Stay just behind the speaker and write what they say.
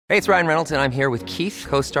Hey, it's Ryan Reynolds, and I'm here with Keith,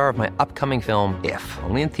 co-star of my upcoming film, If,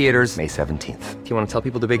 only in theaters May 17th. Do you want to tell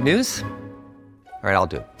people the big news? All right, I'll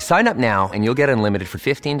do it. Sign up now and you'll get unlimited for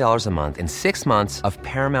 $15 a month and 6 months of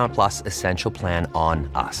Paramount Plus Essential Plan on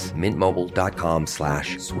us.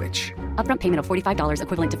 MintMobile.com/switch. Upfront payment of $45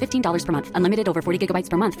 equivalent to $15 per month. Unlimited over 40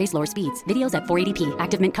 gigabytes per month. Face lower speeds. Videos at 480p.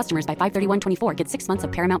 Active Mint customers by 531.24 get 6 months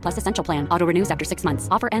of Paramount Plus Essential Plan. Auto renews after 6 months.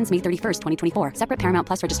 Offer ends May 31st, 2024. Separate Paramount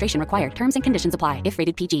Plus registration required. Terms and conditions apply if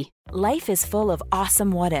rated PG. Life is full of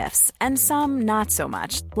awesome what-ifs and some not so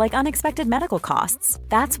much, like unexpected medical costs.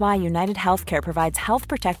 That's why United Healthcare provides Health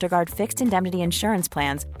Protector Guard fixed indemnity insurance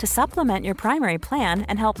plans to supplement your primary plan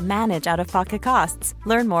and help manage out-of-pocket costs.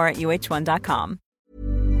 Learn more at uh1.com.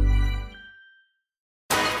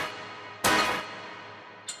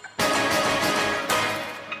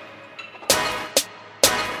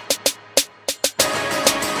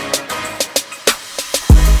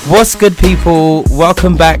 What's good, people?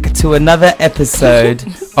 Welcome back to another episode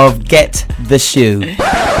of Get the Shoe.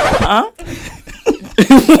 What?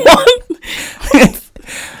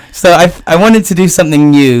 So I wanted to do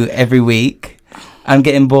something new every week. I'm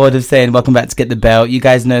getting bored of saying welcome back to Get the Belt. You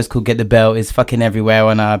guys know it's called Get the Belt. It's fucking everywhere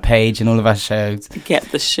on our page and all of our shows.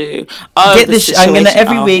 Get the shoe. Oh, Get the shoe. I'm gonna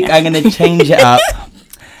I'm gonna change it up.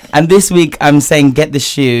 And this week I'm saying Get the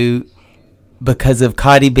Shoe because of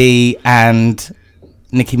Cardi B and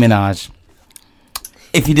Nicki Minaj.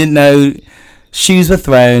 If you didn't know, shoes were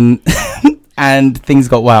thrown and things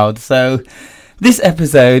got wild. So this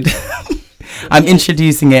episode, I'm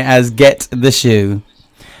introducing it as Get the Shoe.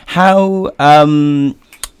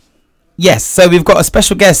 Yes, so we've got a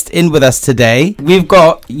special guest in with us today. We've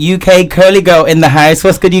got UK Curly Girl in the house.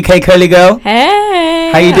 What's good, UK Curly Girl?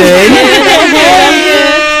 Hey! How you doing?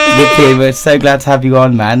 Vicky, we're so glad to have you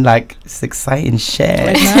on, man. Like, it's exciting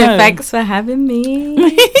shit. Thanks for having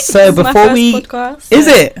me. So before podcast, is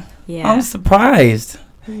it? Yeah. I'm surprised.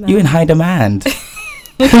 No. You in high demand.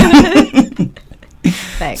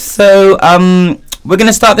 Thanks. So we're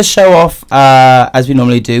gonna start the show off as we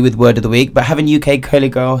normally do with Word of the Week, but having UK Curly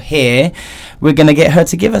Girl here, we're gonna get her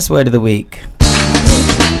to give us Word of the Week.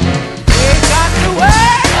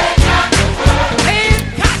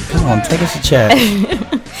 Come on, take us to church.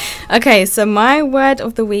 Okay, so my word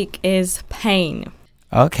of the week is pain.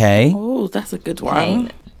 Okay. Oh, that's a good one. Pain.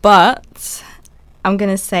 But I'm going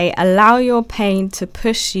to say allow your pain to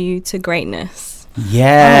push you to greatness.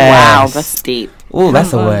 Yes. Oh, wow, that's deep. Oh, that's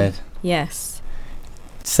a Come on. word. Yes.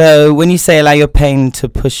 So when you say allow your pain to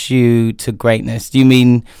push you to greatness, do you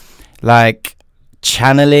mean like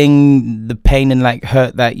channeling the pain and like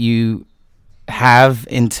hurt that you have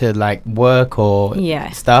into like work or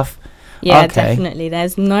stuff? Yeah, Okay. definitely.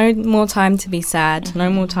 There's no more time to be sad,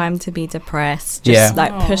 no more time to be depressed. Just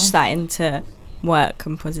push that into work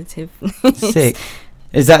and positive. Sick.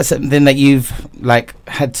 Is that something that you've like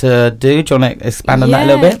had to do? Do you want to expand on that a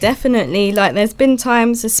little bit? Definitely. Like there's been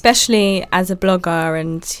times, especially as a blogger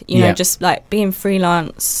and, you know, just like being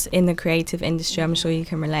freelance in the creative industry, I'm sure you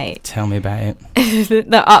can relate. Tell me about it.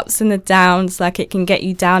 The ups and the downs, like it can get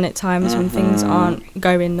you down at times when things aren't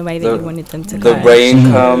going the way that you wanted them to go. The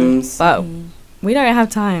rain comes. But we don't have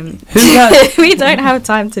time. Who's that? We don't have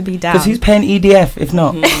time to be down. Because who's paying EDF if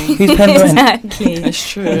not? Who's paying rent? Exactly. It's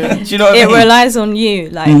true. Do you know what I It mean? relies on you,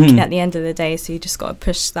 like at the end of the day. So you just got to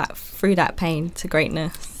push that through that pain to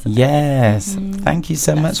greatness. Yes. Thank you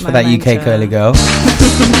so much for my that, UK mantra. Curly Girl.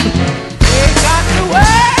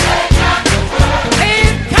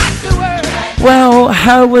 Well,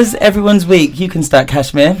 how was everyone's week? You can start,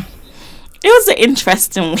 Kashmir. It was an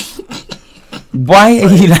interesting week. Why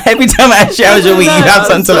are you like, every time I ask you how was your week, you have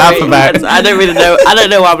something to laugh about? I don't really know. I don't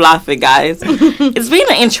know why I'm laughing, guys. It's been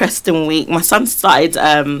an interesting week. My son started,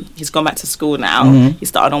 he's gone back to school now. He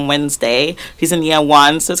started on Wednesday. He's in year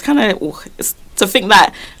 1. So it's kind of, to think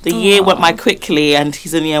that the year went by quickly and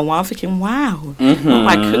he's in year 1, I'm thinking, wow, went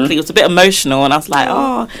by quickly. It was a bit emotional. And I was like,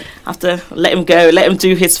 I have to let him go, let him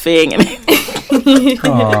do his thing.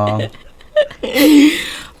 Aww.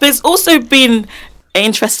 But it's also been an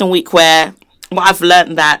interesting week where I've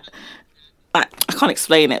learned that I can't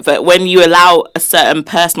explain it, but when you allow a certain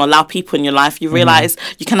person or allow people in your life, you realize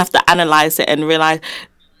you kind of have to analyze it and realize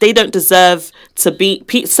they don't deserve to be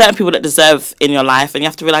certain people that deserve in your life, and you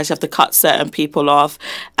have to realize you have to cut certain people off,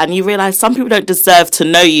 and you realize some people don't deserve to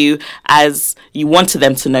know you as you wanted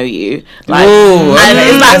them to know you. Like, ooh, and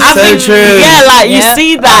it's like, that's so true. Yeah, like you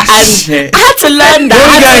see that, and I had to learn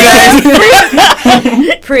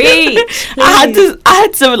that. Preach. I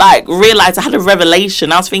had to like realize I had a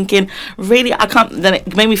revelation. I was thinking, really, I can't. Then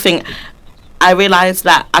it made me think, I realised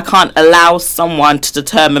that I can't allow someone to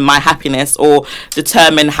determine my happiness or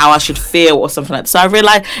determine how I should feel or something like that. So I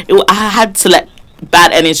realised I had to let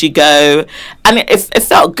bad energy go, and it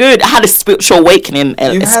felt good. I had a spiritual awakening,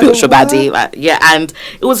 a spiritual baddie, and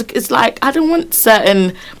it's like I don't want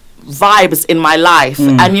certain vibes in my life,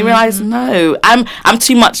 and you realise no, I'm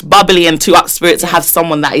too much bubbly and too up spirit to have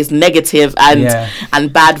someone that is negative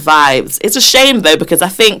and bad vibes. It's a shame though, because I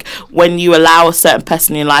think when you allow a certain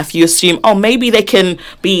person in your life, you assume maybe they can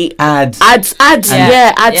be add something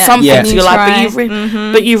to your life,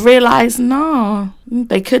 but you realise no,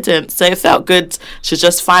 they couldn't. So it felt good to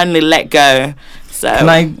just finally let go. So, can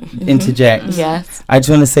I interject? Yes. I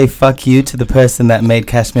just want to say fuck you to the person that made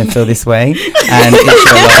Cashmere feel this way, and it's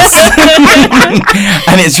your loss.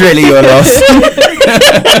 And it's really your loss.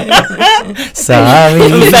 Sorry.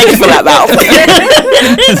 Thank you for that.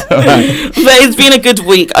 But it's been a good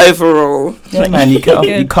week overall. Yeah, man, you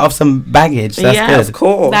cut off some baggage. That's good. Of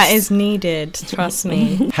course. That is needed. Trust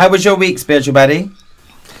me. How was your week, spiritual baddie?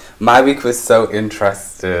 My week was so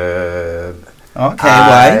interesting. Okay,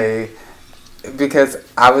 why? Because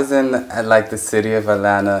I was in the city of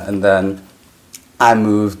Atlanta, and then I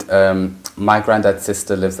moved. My granddad's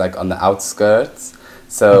sister lives on the outskirts,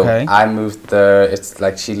 so I moved there. It's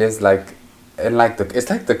she lives in it's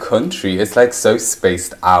the country. It's so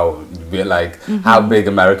spaced out. We're how big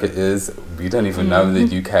America is. We don't even know in the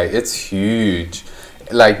UK. It's huge.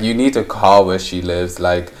 You need a car where she lives.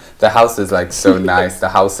 The house is so nice. The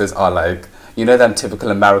houses are you know them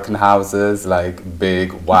typical American houses,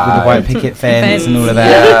 big, wide. With the white picket fence and all of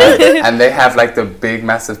that. Yeah, and they have the big,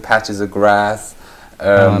 massive patches of grass.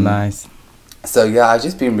 Nice. So yeah, I've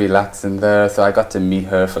just been relaxing there. So I got to meet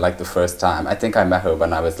her for the first time. I think I met her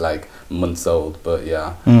when I was months old, but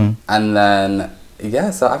yeah. And then,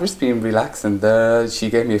 so I've just been relaxing there. She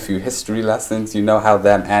gave me a few history lessons. You know how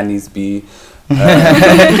them Annies be.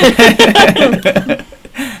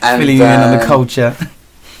 And filling you in on the culture.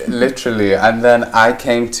 Literally. And then I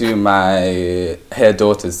came to her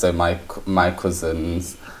daughters, so my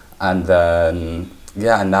cousins, and then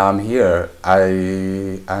and now I'm here.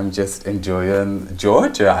 I'm just enjoying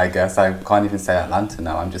Georgia, I guess. I can't even say Atlanta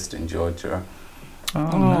now. I'm just in Georgia.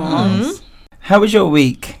 Oh, nice. How was your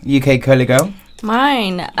week, UK Curly Girl?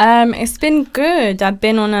 Mine, it's been good. I've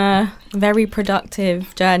been on a very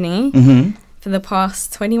productive journey for the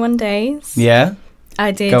past 21 days. Yeah.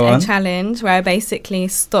 I did a challenge where I basically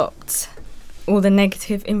stopped all the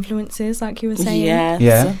negative influences, like you were saying.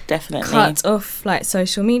 Yes, definitely. Cut off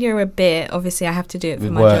social media a bit. Obviously, I have to do it for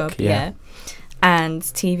my job. Yeah. And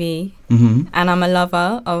TV. And I'm a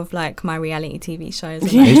lover of my reality TV shows.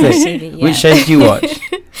 TV, Which shows do you watch?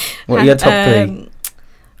 What are your top three?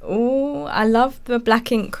 I love the Black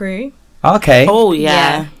Ink Crew. Okay. Oh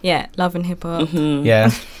yeah. Yeah, Love and Hip Hop.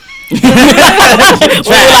 Yeah. We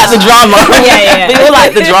all like the drama. We all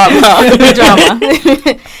like the drama.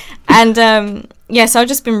 And so I've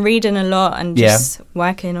just been reading a lot and just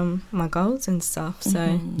working on my goals and stuff.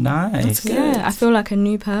 So nice. Yeah, I feel like a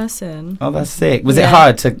new person. Oh, that's sick. Was it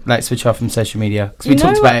hard to switch off from social media? Because we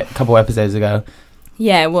talked about it a couple episodes ago.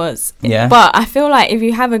 Yeah, it was. Yeah. But I feel like if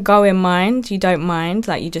you have a goal in mind, you don't mind.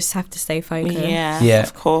 You just have to stay focused. Yeah.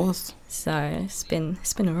 Of course. So it's been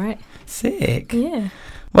alright. Sick. Yeah.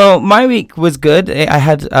 Well, my week was good. I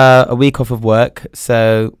had a week off of work.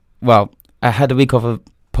 So, I had a week off of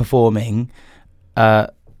performing,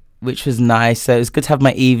 which was nice. So it was good to have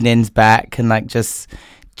my evenings back and just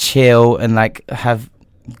chill and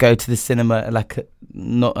go to the cinema at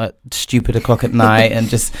not at stupid o'clock at night and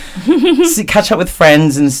just catch up with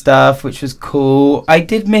friends and stuff, which was cool. I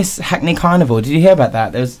did miss Hackney Carnival. Did you hear about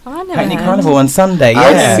that? There was Hackney Carnival on Sunday.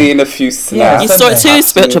 I've seen a few snaps. You saw it too,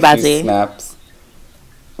 spiritual baddie. Snaps.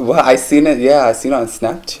 Well, I seen it on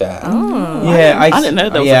Snapchat. Oh, yeah, I didn't know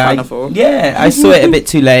there was a carnival. I saw it a bit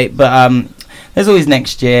too late, but there's always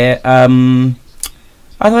next year.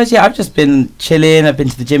 Otherwise, I've just been chilling. I've been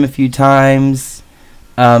to the gym a few times.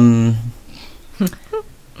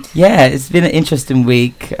 It's been an interesting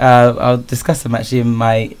week. I'll discuss them actually in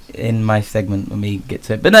my segment when we get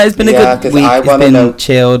to it. But no, it's been a good week. It's been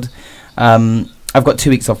chilled. I've got 2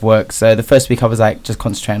 weeks off work, so the first week I was just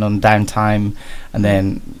concentrating on downtime, and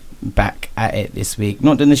then back at it this week.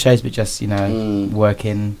 Not doing the shows, but just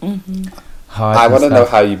working hard. I want to know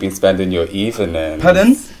how you've been spending your evenings.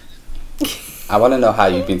 Pardon? I want to know how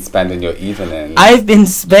you've been spending your evenings. I've been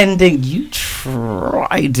spending. You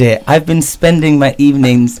tried it. I've been spending my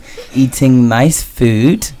evenings eating nice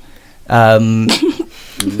food. Going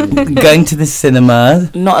to the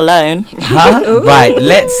cinema. Not alone. Huh? Right,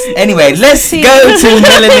 let's go to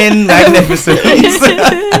Melanin Magnificence.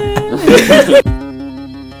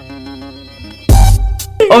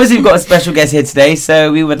 Obviously, we've got a special guest here today,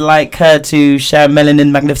 so we would like her to share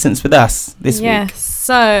Melanin Magnificence with us this week. Yes,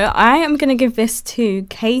 so I am going to give this to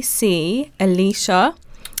Casey Alicia.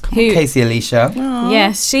 Casey Alicia.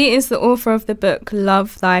 Yes, she is the author of the book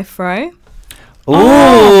Love Thy Fro. Ooh,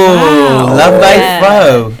 wow. Love Thy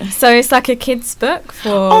Fro. So it's like a kid's book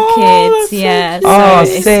for kids. Yeah.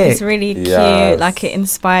 So it's really cute. Like it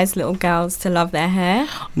inspires little girls to love their hair.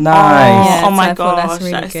 Nice. Yeah, my gosh,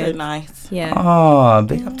 that's so nice. Yeah. Oh,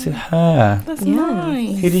 big up to her. That's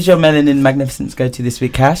nice. Who did your Melanin Magnificence go to this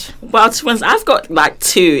week, Cash? Well, to be honest, I've got like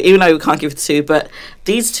 2, even though we can't give 2, but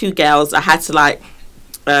these 2 girls, I had to like,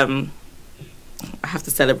 I have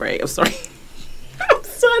to celebrate. I'm sorry.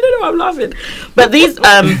 I don't know why I'm laughing, but these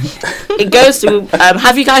it goes to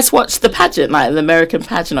have you guys watched the pageant, like the American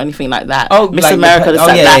pageant or anything like that? Miss like America,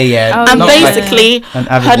 yeah. And basically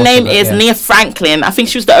her name is yeah. Nia Franklin. I think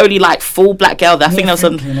she was the only like full black girl there. I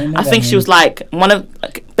think she was like one of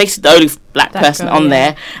basically the only black person on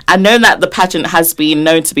there. I know that the pageant has been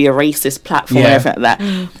known to be a racist platform and everything like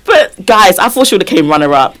that, but guys, I thought she would have came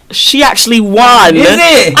runner up. She actually won. Is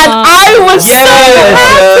it? And I was so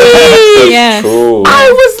happy. Yes. Cool.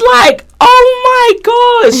 I was like, oh my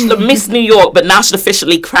gosh, the Miss New York, but now she's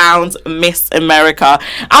officially crowned Miss America.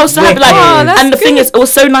 I was so happy, like, and the thing is, it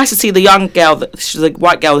was so nice to see the young girl, she's a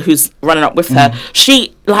white girl who's running up with her.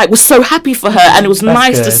 She like was so happy for her, and it was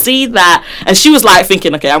nice to see that. And she was like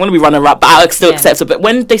thinking, okay, I'm gonna be runner up, but I'll still accept her. But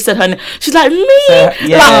when they said her name, she's like, me. Like,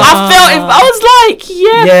 I felt it. I was like,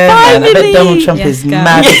 finally. Man, I bet Donald Trump is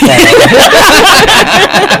mad.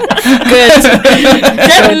 Good.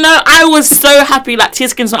 No, I was so happy, like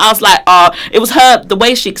tears came. I was like, it was her, the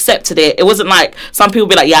way she accepted it. It wasn't like some people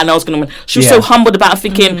be like, yeah, I know I was gonna win. She was so humbled about it,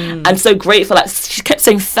 thinking and so grateful. Like she kept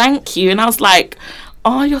saying thank you, and I was like,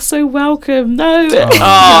 oh, you're so welcome. No, tearing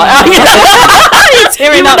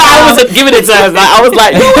up. I wasn't giving it to her. Like, I was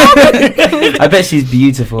like, you're welcome. I bet she's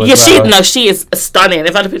beautiful. Yeah, she is stunning.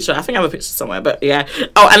 If I had a picture, I think I have a picture somewhere. But yeah.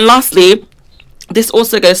 Oh, and lastly, this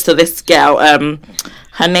also goes to this girl.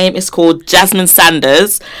 Her name is called Jasmine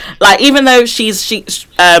Sanders. Like, even though she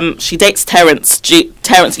dates Terrence.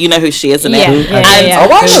 Terrence, you know who she is, isn't it? I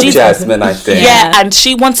know Jasmine, I think. Yeah, and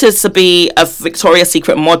she wanted to be a Victoria's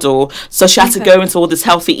Secret model, so she had to go into all this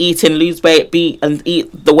healthy eating, lose weight, and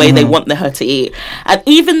eat the way they wanted her to eat. And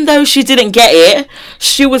even though she didn't get it,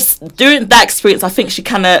 she was doing that experience. I think she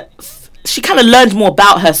kind of learned more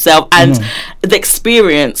about herself and the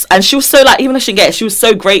experience, and she was so like, even though she didn't get it, she was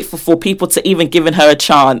so grateful for people to even giving her a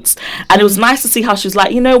chance. And it was nice to see how she was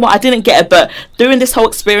like, you know what, I didn't get it, but doing this whole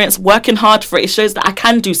experience, working hard for it, it shows that I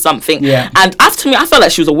can do something. And after me, I felt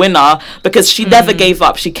like she was a winner because she never gave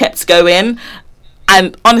up. She kept going.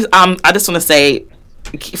 And honestly, I just want to say,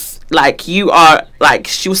 like, you are like,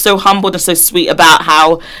 she was so humbled and so sweet about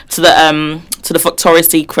how to the Victoria's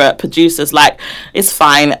Secret producers, like, it's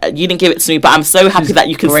fine, you didn't give it to me, but I'm so happy that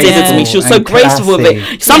you considered me. She was so graceful with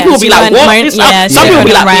it. Some people will be like, what? Some people will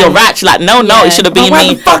be like, you're rat. She's like, no, it should have been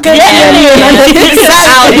me.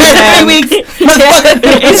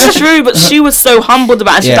 It's true, but she was so humbled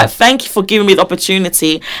about it. She's like, thank you for giving me the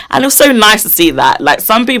opportunity. And it was so nice to see that. Like,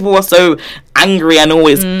 some people were so angry and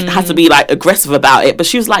always had to be like aggressive about it, but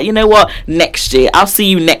she was like, you know what, next year I'll see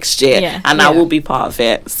you next year, and I will be part of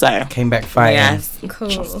it. So came back fighting. Yes, cool.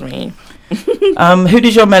 Trust me. Who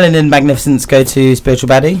did your Melanin Magnificence go to, Spiritual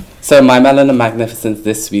Baddie? So my Melanin Magnificence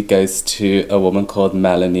this week goes to a woman called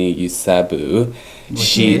Melanie Yusabu.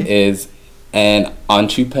 She is an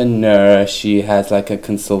entrepreneur. She has like a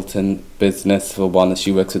consultant business for one.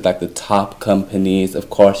 She works with like the top companies. Of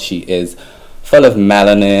course, she is full of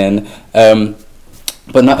melanin.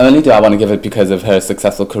 But not only do I want to give it because of her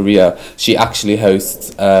successful career, she actually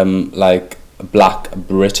hosts like Black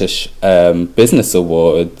British Business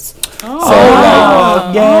Awards.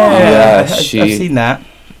 I've seen that.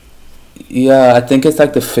 Yeah, I think it's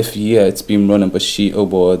like the 5th year it's been running, but she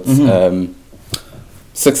awards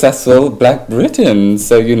successful Black Britons.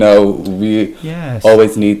 So, you know, we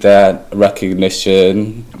always need that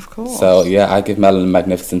recognition. Of course. So, yeah, I give Melanin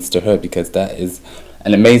Magnificence to her because that is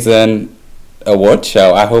an amazing award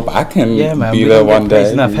show. I hope I can be there one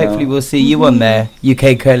day. Hopefully we'll see you on there,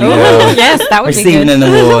 UK Curly Girl. Yes, that would receiving be good.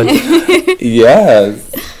 an award.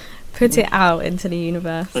 Yes. Put it out into the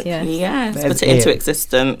universe. Yes, put it into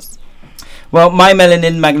existence. Well, my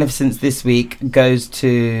Melanin Magnificence this week goes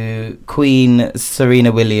to Queen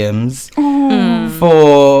Serena Williams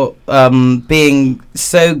for being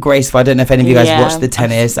so graceful. I don't know if any of you guys watched the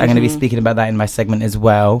tennis. I'm going to be speaking about that in my segment as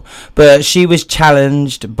well. But she was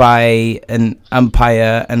challenged by an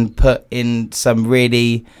umpire and put in some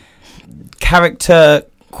really character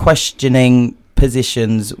questioning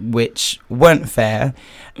positions which weren't fair,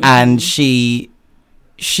 and she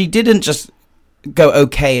didn't just go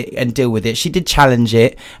okay and deal with it. She did challenge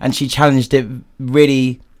it, and she challenged it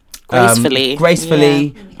really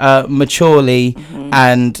gracefully, maturely,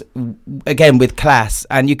 and again with class.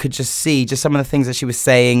 And you could just see just some of the things that she was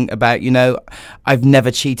saying about, you know, I've never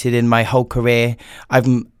cheated in my whole career.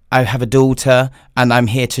 I have a daughter, and I'm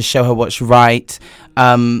here to show her what's right.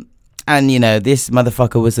 And you know, this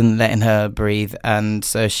motherfucker wasn't letting her breathe, and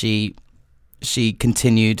so she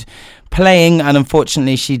continued playing, and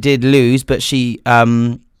unfortunately she did lose, but she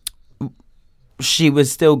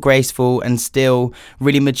was still graceful and still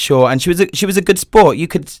really mature, and she was a good sport. You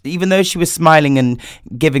could, even though she was smiling and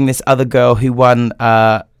giving this other girl who won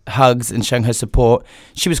hugs and showing her support,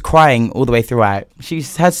 she was crying all the way throughout. She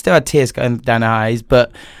still had tears going down her eyes,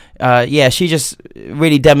 but she just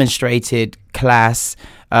really demonstrated class,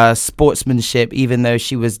 sportsmanship, even though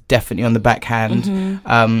she was definitely on the backhand.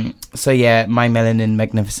 So yeah, My Melanin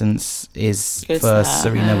Magnificence is Good for for her.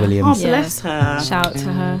 Serena Williams. Oh, bless her. Shout out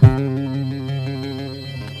to her.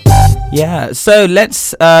 Yeah, so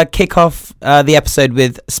let's kick off the episode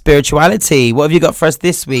with spirituality. What have you got for us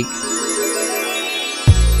this week?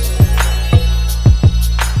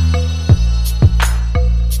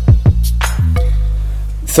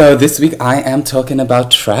 So this week I am talking about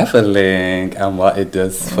traveling and what it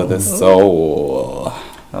does for the soul.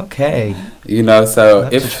 Okay. You know, so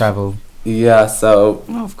Love to travel. Yeah, so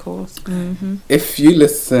Of course. if you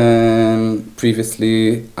listen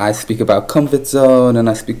previously, I speak about comfort zone and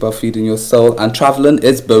I speak about feeding your soul, and traveling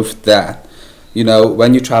is both that. You know,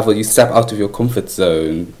 when you travel, you step out of your comfort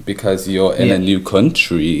zone because you're in a new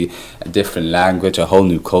country, a different language, a whole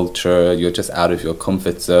new culture. You're just out of your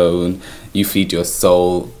comfort zone. You feed your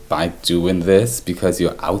soul by doing this because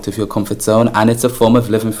you're out of your comfort zone. And it's a form of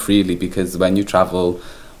living freely, because when you travel,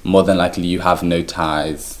 more than likely you have no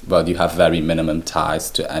ties. Well, you have very minimum ties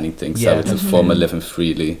to anything. So it's a form of living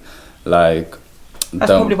freely. Like, that's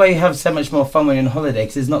probably why you have so much more fun when you're on holiday,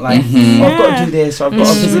 because it's not like, oh, I've got to do this, or I've got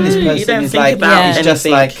to visit this person. You don't it's think like, about it's just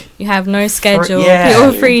anything. like, You have no schedule, yeah.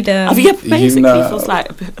 pure freedom. Basically know. feels like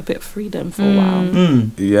a bit of freedom for a while.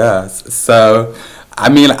 Yes. So, I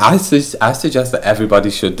mean, I suggest that everybody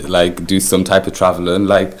should, like, do some type of traveling.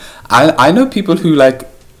 Like, I know people who, like,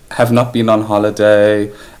 have not been on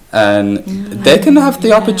holiday, and they can have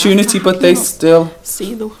the opportunity, but they still...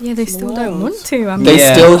 They still don't want to. I mean, They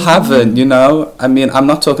still haven't, you know. I mean, I'm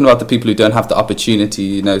not talking about the people who don't have the opportunity.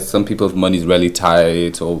 You know, some people's money's really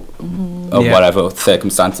tight or whatever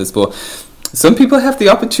circumstances, but some people have the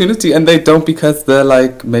opportunity and they don't because they're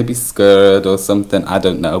like maybe scared or something. I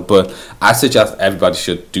don't know, but I suggest everybody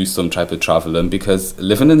should do some type of traveling, because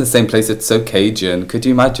living in the same place, it's so Cajun. Could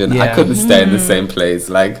you imagine? I couldn't stay in the same place.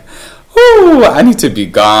 Like, ooh, I need to be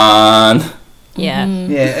gone. Yeah.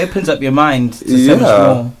 Yeah, it opens up your mind to so much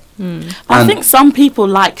more. I think some people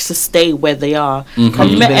like to stay where they are.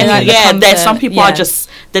 There's some people are just,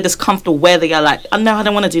 they're just comfortable where they are. Like, oh, no, I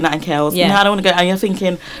don't want to do nothing else. No, I don't want to go. And you're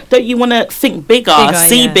thinking, don't you want to think bigger,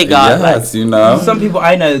 see bigger? Yes, you know. Some people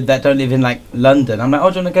I know that don't live in like London. I'm like,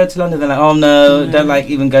 oh, do you want to go to London? They're like, oh no, don't like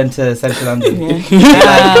even going to central London. They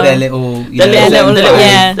like their little, you know, Don't go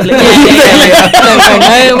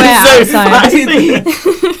nowhere outside.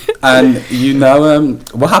 And you know,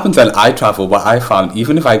 what happens when I travel, what I found,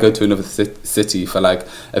 even if I go to another city for like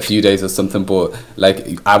a few days or something, but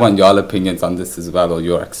like, I want your opinions on this as well, or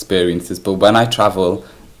your experiences, but when I travel,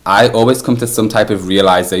 I always come to some type of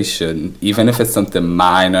realization, even if it's something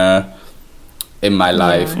minor in my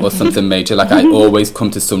life or something major. Like, I always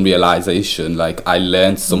come to some realization, like I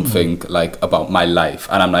learned something like about my life,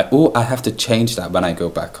 and I'm like, oh, I have to change that when I go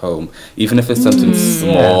back home, even if it's something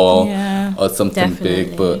small or something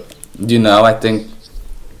big. But you know, I think,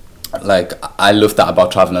 like, I love that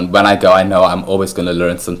about traveling. When I go, I know I'm always going to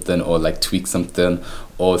learn something or like tweak something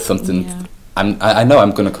or something. I know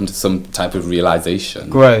I'm going to come to some type of realization,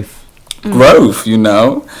 growth, you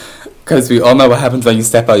know. Because we all know what happens when you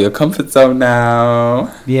step out of your comfort zone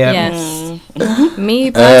now.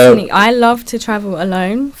 Me personally, I love to travel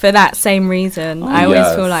alone for that same reason. I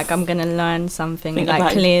always feel like I'm going to learn something that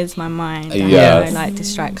like clears my mind. You know, like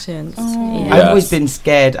distractions. I've always been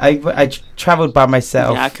scared. I travelled by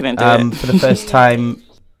myself. I couldn't do it. For the first time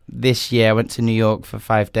this year. I went to New York for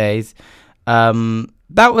 5 days.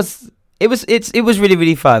 It was really,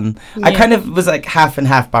 really fun. I kind of was like half and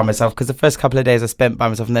half by myself, because the first couple of days I spent by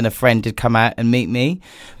myself, and then a friend did come out and meet me.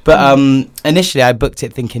 But initially I booked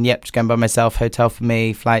it thinking, yep, just going by myself, hotel for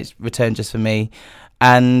me, flights, return just for me.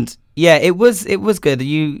 And yeah, it was good.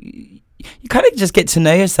 You kind of just get to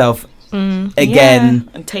know yourself again,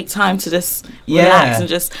 and take time to just relax and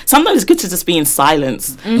just. Sometimes it's good to just be in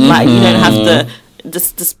silence. Like you don't have to.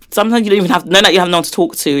 Just sometimes you don't even have know that you have no one to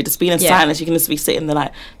talk to. Just being in silence, you can just be sitting there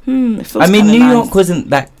like, it feels. I mean, New nice. York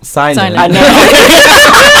wasn't that silent. I know.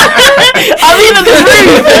 I mean, in the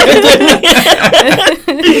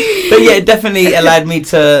room. But yeah, it definitely allowed me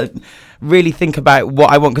to really think about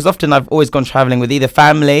what I want, because often I've always gone traveling with either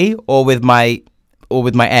family or with my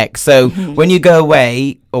ex. So when you go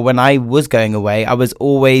away, or when I was going away, I was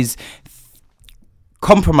always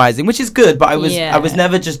compromising, which is good, but I was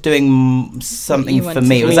never just doing something for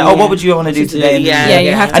me. It was like, what would you want to do today? You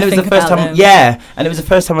have to and it was the first time and it was the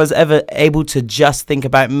first time I was ever able to just think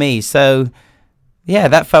about me. So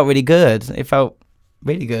that felt really good. It felt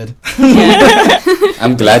really good.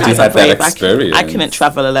 I'm glad you had that experience. I couldn't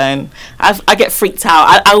travel alone. I get freaked out.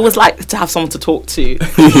 I always like to have someone to talk to. Because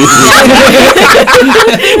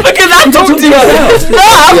I talk to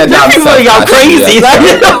myself. I'm crazy.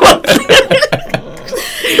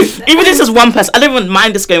 Even if it's just one person, I don't even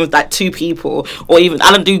mind just going with like two people, or even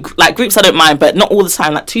I don't do like groups. I don't mind, but not all the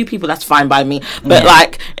time. Like 2 people, that's fine by me. But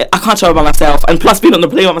like I can't travel by myself, and plus being on the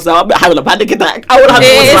plane by myself, I'm having a panic attack. I would have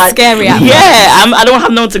it's like, scary. I don't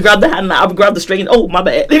have no one to grab the hand. Like, I'll grab the string. Oh my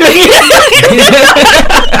bad.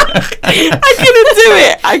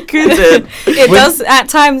 I couldn't. It does at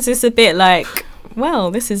times. It's a bit like,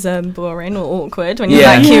 well, this is boring or awkward when you're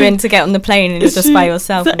like queuing to get on the plane and you're just by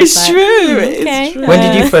yourself. It's true. It's true. When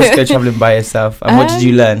did you first go travelling by yourself, and what did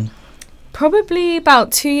you learn? Probably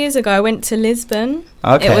about 2 years ago. I went to Lisbon.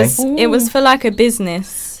 Okay. It was for like a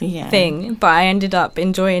business thing, but I ended up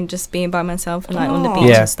enjoying just being by myself and like on the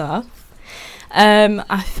beach and stuff.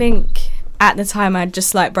 I think at the time I'd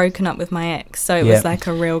just like broken up with my ex, so it was like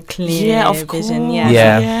a real clear vision.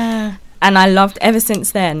 Yeah. And I loved, ever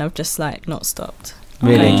since then, I've just like not stopped.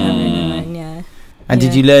 Really? Traveling alone, And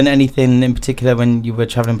did you learn anything in particular when you were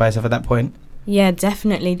traveling by yourself at that point? Yeah,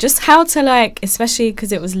 definitely. Just how to like, especially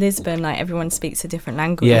because it was Lisbon, like everyone spees a different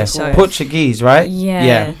language. Yeah, so Portuguese, right?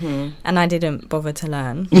 Yeah. And I didn't bother to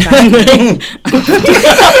learn. I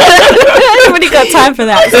haven't really got time for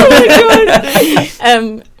that.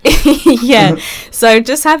 Oh my God. So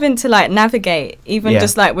just having to like navigate, even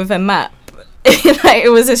just like with a map. Like,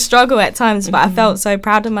 it was a struggle at times, but I felt so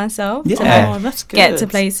proud of myself to that's good. get to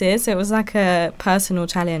places. So it was like a personal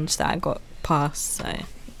challenge that I got past. So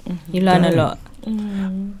you learn a lot.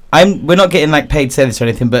 We're not getting like paid service or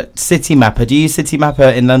anything, but City Mapper. Do you use City Mapper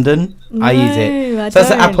in London? No, I use it. I so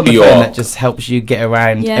that's an app on the phone that just helps you get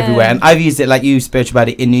around everywhere. And I've used it, like you spoke about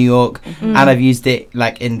it, in New York, and I've used it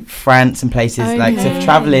like in France and places. Okay. Like, so for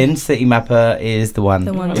traveling, City Mapper is the one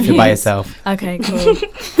if you're by yourself. Okay, cool.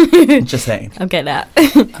 Just saying. I'll get that.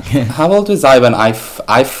 How old was I when I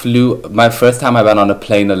flew? My first time I went on a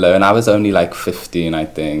plane alone, I was only like 15, I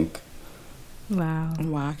think. Wow,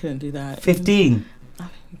 I couldn't do that. 15.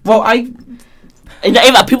 Well,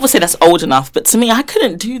 people say that's old enough, but to me, I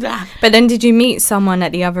couldn't do that. But then, did you meet someone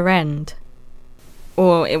at the other end,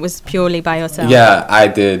 or it was purely by yourself? Yeah, I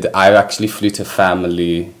did. I actually flew to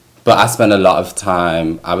family, but I spent a lot of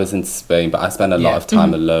time. I was in Spain, but I spent a lot of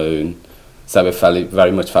time alone, so it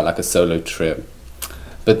very much felt like a solo trip.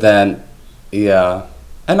 But then,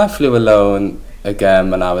 and I flew alone again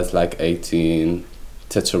when I was like 18.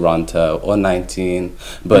 To Toronto, or 19,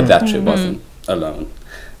 but that trip wasn't alone.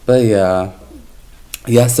 But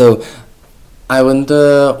so I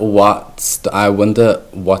wonder what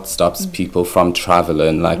stops people from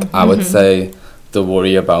traveling. Like I would say the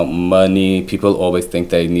worry about money. People always think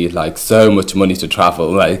they need like so much money to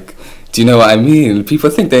travel. Like, do you know what I mean? People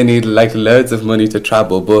think they need like loads of money to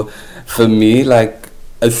travel, but for me, like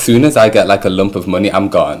as soon as I get like a lump of money, I'm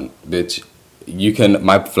gone, bitch.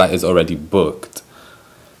 My flight is already booked.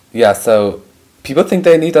 Yeah, so people think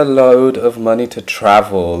they need a load of money to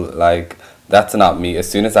travel. Like, that's not me.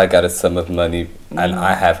 As soon as I get a sum of money and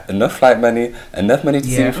I have enough flight money, enough money to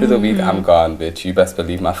see me through the week, I'm gone, bitch. You best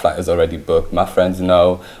believe my flight is already booked. My friends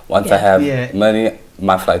know once I have money,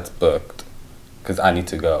 my flight's booked because I need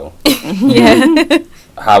to go.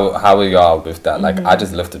 How are y'all with that? Like, I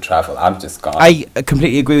just love to travel. I'm just gone. I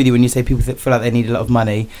completely agree with you when you say people feel like they need a lot of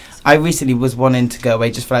money. I recently was wanting to go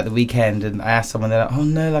away just for like the weekend, and I asked someone, they're like, oh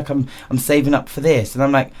no, like I'm saving up for this. And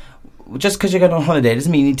I'm like, just because you're going on holiday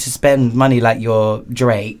doesn't mean you need to spend money like you're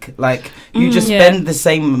Drake. Like, you just spend the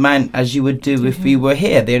same amount as you would do if we were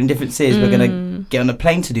here. They're in different cities. We're going to get on a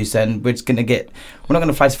plane to do so, and we're not going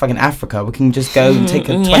to fly to fucking Africa. We can just go and take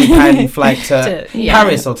a £20 flight to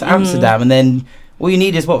Paris or to Amsterdam, and then all you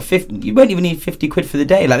need is what 50. You won't even need 50 quid for the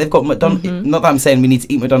day. Like they've got McDonald's. Not that I'm saying we need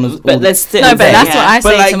to eat McDonald's. But there's still but that's what I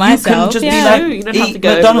say to myself. You can just be like, you don't have to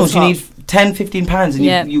go McDonald's. You need £10-15 and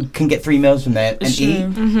you can get 3 meals from there and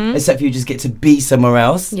eat. Except for you just get to be somewhere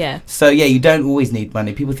else. Yeah. So you don't always need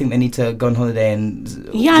money. People think they need to go on holiday and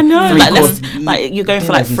I know. Like you're going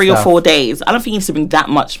for like 3 or 4 days. I don't think you need to bring that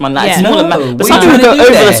much money. Like, but some people go over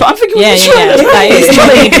the top. I'm thinking,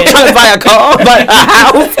 trying to buy a car, buy a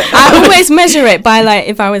house. I always measure it by like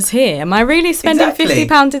if I was here. Am I really spending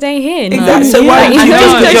 £50 a day here? No. Exactly. So why don't you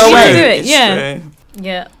just go away? Yeah.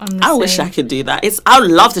 Yeah, I wish I could do that. I would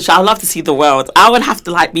love to. I would love to see the world. I would have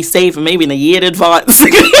to like be saving maybe in a year in advance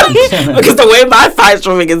because the way my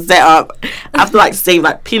financial thing is set up, I have to like save,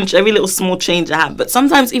 like pinch every little small change I have. But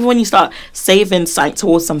sometimes even when you start saving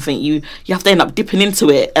towards something, you have to end up dipping into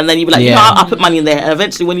it, and then you be like, I'll put money in there, and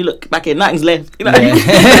eventually when you look back at nothing's left. You know, I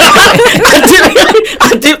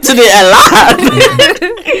dipped in it a lot.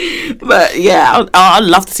 But yeah, I'd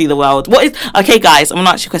love to see the world. Okay, guys? I'm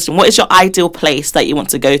gonna ask you a question. What is your ideal place that you want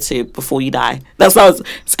to go to before you die? That sounds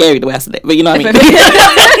scary the way I said it, but you know what I mean.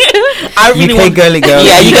 I really UK girly girl.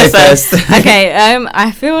 Yeah, you go first. Okay,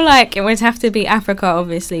 I feel like it would have to be Africa,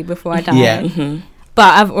 obviously, before I die. Yeah.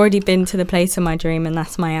 But I've already been to the place of my dream, and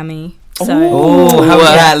that's Miami. So how was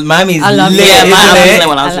that? Miami's I love lit, Miami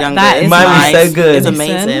when I was younger. That is Miami's so good. It's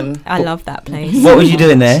amazing. I love that place. What was you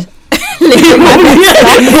doing there? What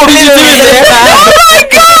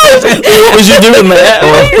was you doing there?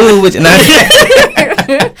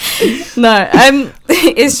 No,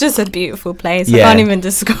 it's just a beautiful place. I can't even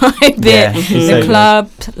describe it. The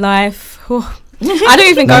club life. I don't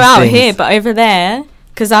even go out here, but over there,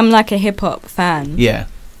 because I'm like a hip hop fan. Yeah.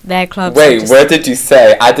 Their clubs. Wait, where did you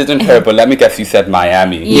say? I didn't hear, but let me guess. You said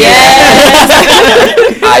Miami. Yeah.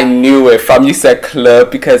 I knew it from you said club,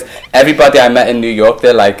 because everybody I met in New York,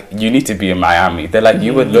 they're like, you need to be in Miami. They're like,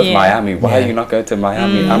 you would love Miami. Why are you not going to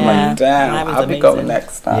Miami? I'm like, damn, I'll be going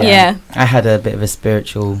next time. Yeah. I had a bit of a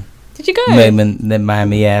spiritual Did you go? moment in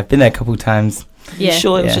Miami. Yeah, I've been there a couple of times. Yeah. You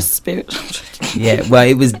sure it was just spiritual? Yeah, well,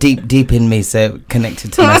 it was deep in me, so it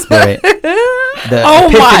connected to my spirit. The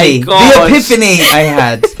epiphany, my god! The epiphany I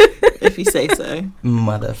had. If you say so.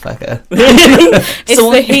 Motherfucker. It's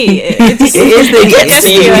the heat. It is the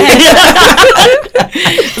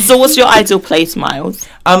heat. So what's your ideal place, Miles?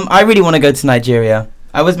 I really want to go to Nigeria.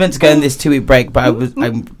 I was meant to go on this 2-week break, but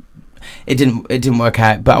it didn't work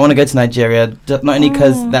out. But I want to go to Nigeria, not only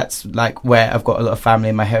because that's like where I've got a lot of family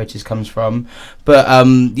and my heritage comes from, but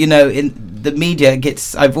you know, in the media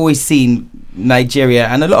I've always seen Nigeria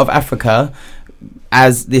and a lot of Africa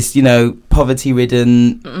as this, you know,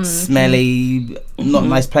 poverty-ridden, smelly, not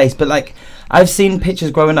nice place. But like, I've seen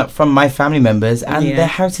pictures growing up from my family members, and their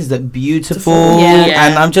houses look beautiful.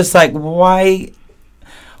 And I'm just like, why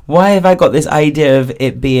have I got this idea of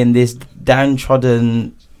it being this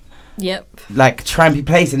downtrodden, like trampy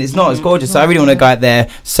place? And it's not. It's gorgeous. So I really want to go out there,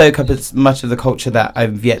 soak up as much of the culture that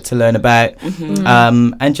I've yet to learn about,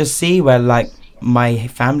 and just see where like my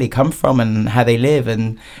family come from and how they live.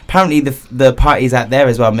 And apparently the parties out there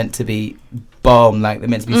as well are meant to be bomb, like they're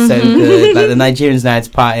meant to be so good. Like the Nigerians know how to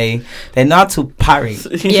party, they know how to party,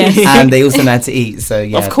 and they also know how to eat. So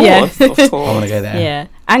of course. I want to go there.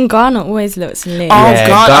 And Ghana always looks lit.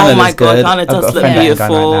 Ghana, oh my god, Ghana does look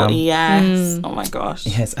beautiful. Right, yes. Oh my gosh.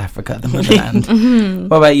 Yes, Africa, the motherland.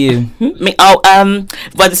 What about you? Well,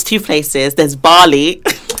 there's 2 places. There's Bali.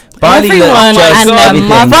 Bali Everyone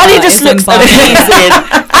Bali just looks amazing.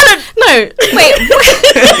 Wait,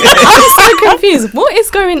 I'm so confused. What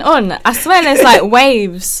is going on? I swear there's like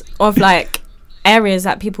waves of like areas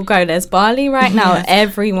that people go. There's Bali right now.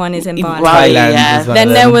 Everyone is in Bali. Thailand, then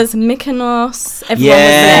there was Mykonos. Everyone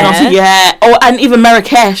was there. Yeah. Oh, and even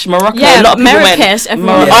Marrakesh, Morocco. Yeah, a lot of people Marrakesh. Oh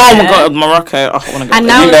my god, Morocco. Oh, I want to go. And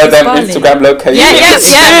now you know them Bali. Instagram locations. It's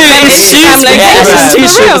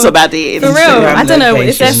For real. I don't know.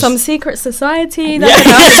 Is there some secret society that's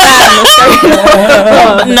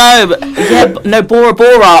no, Bora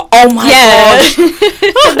Bora. Oh my gosh.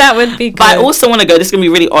 That would be good. But I also want to go. This is going to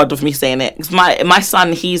be really odd of me saying it. My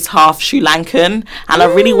son, he's half Sri Lankan, and I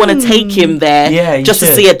really want to take him there just to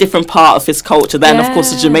see a different part of his culture. Then, of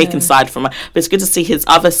course, the Jamaican side from it. But it's good to see his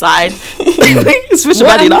other side. It's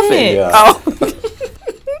really laughing.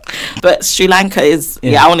 But Sri Lanka is,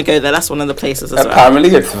 I want to go there. That's one of the places as well. Apparently,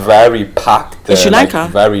 it's very packed there. In Sri Lanka?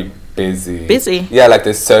 Like, very busy. Busy? Yeah, like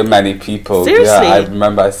there's so many people. Seriously? Yeah, I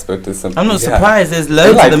remember I spoke to some. I'm not surprised. There's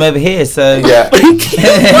loads of them over here. So yeah.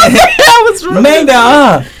 That was maybe there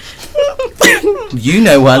are. You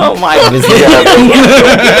know one. Oh my God. I'm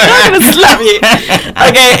gonna slap you.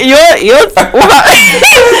 Okay, you're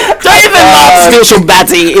don't even laugh. Spiritual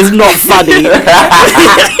baddie is not funny.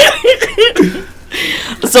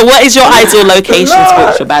 So what is your ideal location,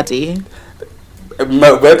 spiritual baddie?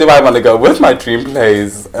 Where do I want to go with my dream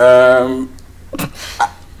place? I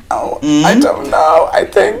don't know.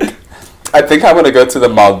 I think I want to go to the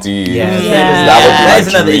Maldives. That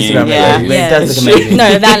would be another Instagram video. It does look amazing.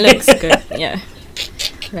 No, that looks good. Yeah,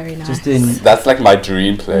 very nice. That's like my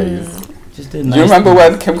dream place. Just do you remember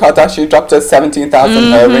when Kim Kardashian dropped a 17,000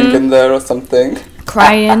 earring in there or something?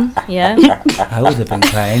 Crying, yeah. I would have been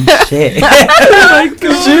crying. Shit. Oh my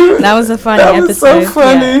God. That was a funny episode. That was so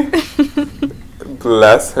funny. Yeah.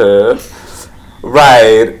 Bless her.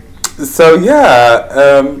 Right. So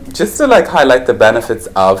just to like highlight the benefits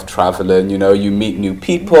of traveling, you know, you meet new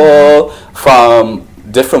people from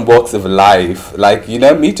different walks of life. Like, you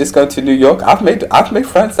know, me just going to New York, I've made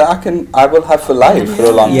friends that I will have for life for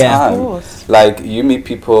a long time. Like, you meet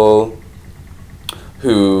people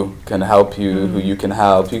who can help you, who you can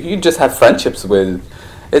help. You just have friendships with.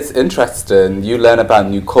 It's interesting. You learn about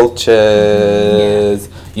new cultures.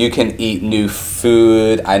 You can eat new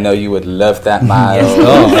food. I know you would love that, Miles.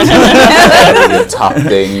 Your top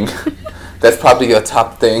thing. That's probably your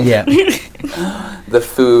top thing. Yeah. The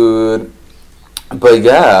food. But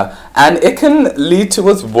yeah, and it can lead to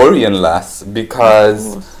us worrying less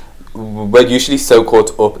because we're usually so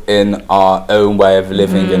caught up in our own way of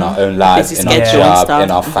living, in our own lives, in our job,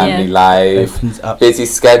 in our family life, busy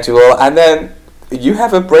schedule, and then you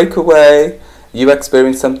have a breakaway, you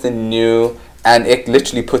experience something new, and it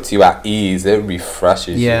literally puts you at ease. It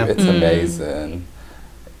refreshes you. It's amazing.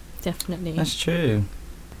 Definitely. That's true.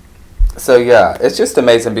 So yeah, it's just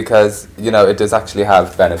amazing because, you know, it does actually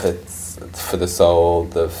have benefits for the soul,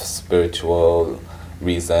 the spiritual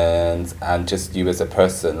reasons, and just you as a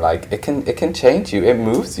person. Like, it can change you, it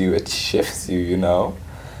moves you, it shifts you, you know.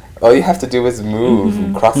 All you have to do is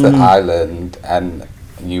move, cross the island, and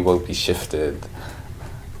you will be shifted.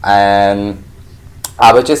 And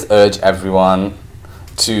I would just urge everyone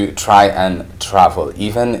to try and travel.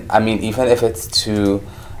 Even if it's to,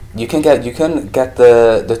 you can get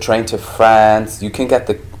the train to France.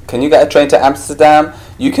 Can you get a train to Amsterdam?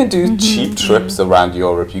 You can do cheap trips around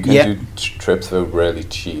Europe. You can do trips for really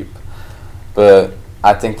cheap. But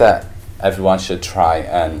I think that everyone should try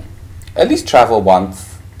and at least travel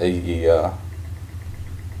once a year.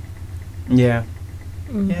 Yeah.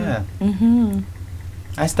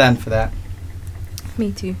 I stand for that.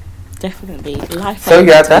 Me too. Definitely. Life. So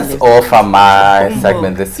yeah, that's all from my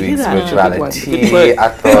segment this week, spirituality. I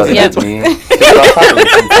thought it would be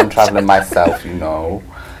I'm traveling myself, you know.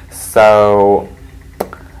 So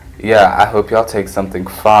yeah, I hope y'all take something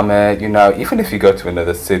from it. You know, even if you go to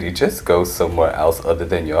another city, just go somewhere else other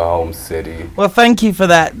than your home city. Well, thank you for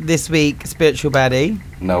that this week, Spiritual Baddie.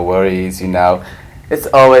 No worries, you know. It's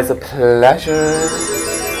always a pleasure.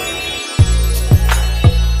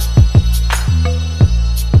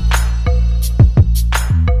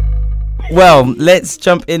 Well, let's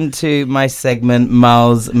jump into my segment,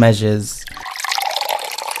 Miles Measures.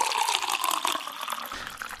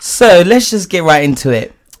 So, let's just get right into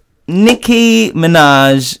it. Nicki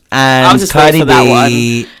Minaj and Cardi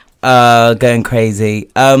B are going crazy.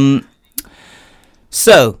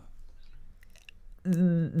 So,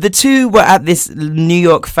 the two were at this New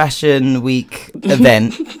York Fashion Week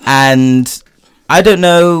event, and I don't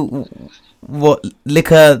know what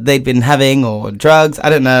liquor they'd been having or drugs. I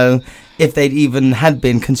don't know if they'd even had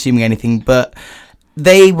been consuming anything, but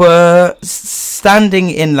they were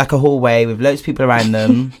standing in like a hallway with loads of people around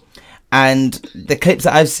them. And the clips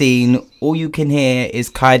that I've seen, all you can hear is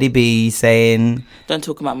Cardi B saying, "Don't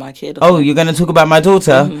talk about my kid." Oh, you're going to talk about my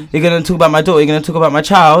daughter? You're going to talk about my daughter? You're going to talk about my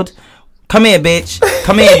child? Come here, bitch.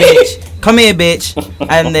 Come here, bitch. Come here, bitch.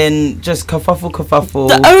 And then just kerfuffle.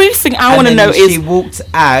 The only thing I want to know is... she walked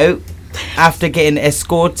out after getting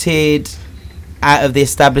escorted out of the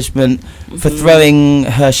establishment for throwing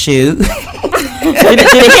her shoe. Did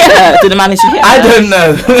it hit her? Did it manage to hit her? I don't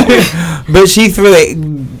know. But she threw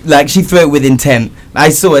it with intent. I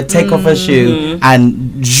saw her take off her shoe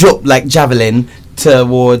and drop like javelin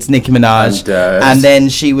towards Nicki Minaj, and then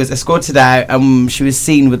she was escorted out, and she was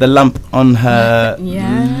seen with a lump on her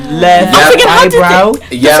left eyebrow.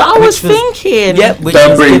 Yeah, I was thinking. Yep, which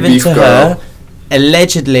was given to her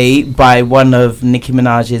allegedly by one of Nicki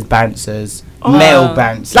Minaj's bouncers, male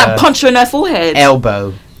bouncer, like punch her in her forehead,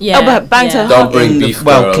 elbow. Yeah, elbow banged her. Don't bring beef.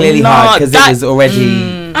 Well, clearly hard because it was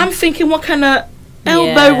already. I'm thinking, what kind of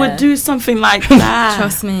elbow would do something like that?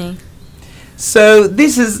 Trust me. So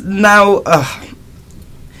this is now.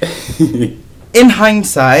 In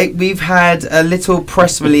hindsight, we've had a little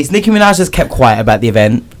press release. Nicki Minaj has kept quiet about the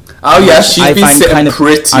event. Oh yeah, she's been sitting kind of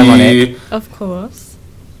pretty ironic. Of course.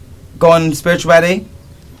 Go on, Spirituality.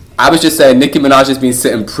 I was just saying, Nicki Minaj has been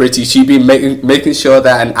sitting pretty. She's been making sure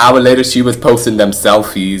that an hour later she was posting them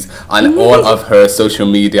selfies on all of her social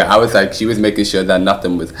media. I was like, she was making sure that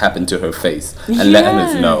nothing was happened to her face and letting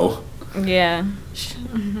us know. Yeah.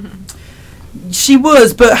 She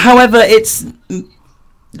was, but however, it's...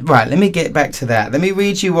 Right, let me get back to that. Let me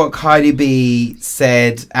read you what Cardi B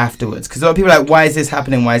said afterwards. Because a lot of people are like, why is this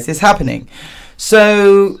happening? Why is this happening?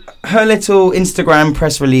 So, her little Instagram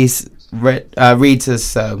press release reads as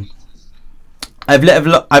so. I've let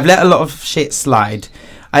a lot of shit slide.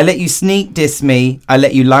 I let you sneak diss me. I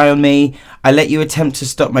let you lie on me. I let you attempt to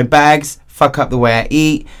stop my bags, fuck up the way I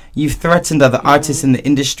eat. You've threatened other artists in the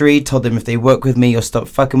industry, told them if they work with me, you'll stop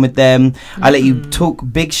fucking with them. I let you talk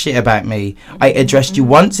big shit about me. I addressed you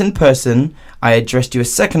once in person. I addressed you a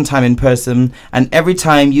second time in person. And every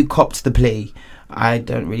time you copped the plea. I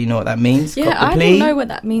don't really know what that means. Yeah, I don't know what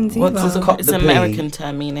that means either. It's an American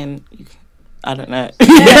term meaning... I don't know.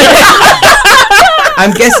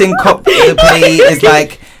 I'm guessing cop the plea is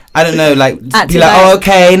like... I don't know, like, be like, oh,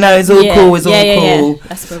 okay, no, it's all cool, it's all cool. Yeah.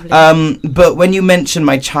 That's probably but when you mention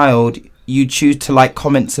my child, you choose to like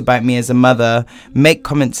comments about me as a mother, make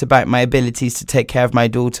comments about my abilities to take care of my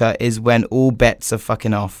daughter is when all bets are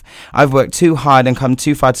fucking off. I've worked too hard and come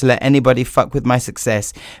too far to let anybody fuck with my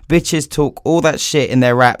success. Bitches talk all that shit in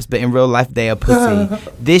their raps, but in real life they are pussy.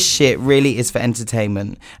 This shit really is for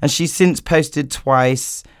entertainment. And she's since posted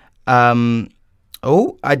twice. I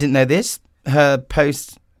didn't know this. Her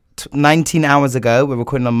post... 19 hours ago, we're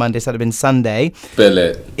recording on Monday, so that would have been Sunday. Bill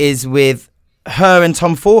it. Is with her and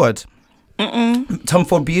Tom Ford. Tom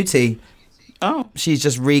Ford Beauty. Oh. She's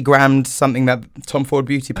just regrammed something that Tom Ford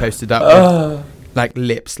Beauty posted up with, like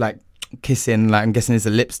lips, like kissing, like I'm guessing it's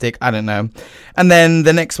a lipstick. I don't know. And then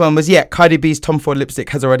the next one was, Cardi B's Tom Ford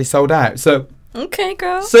lipstick has already sold out. So. Okay,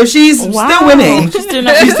 girl. So she's still winning. She's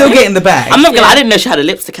still getting the bag. I'm not gonna. I didn't know she had a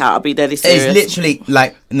lipstick out. I'll be deadly serious. It's literally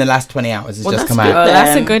like in the last 20 hours. It's just come out. Oh,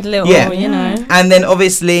 that's a good little, you know. And then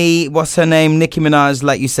obviously, what's her name? Nicki Minaj,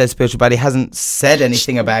 like you said, Spiritual Body hasn't said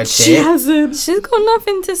anything about it. She hasn't. She's got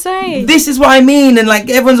nothing to say. This is what I mean. And like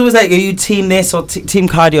everyone's always like, are you team this or team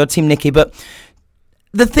Cardi or team Nicki? But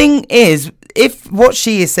the thing is, if what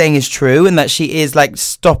she is saying is true and that she is like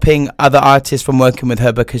stopping other artists from working with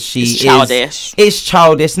her because it's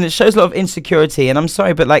childish and it shows a lot of insecurity. And I'm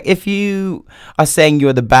sorry, but like if you are saying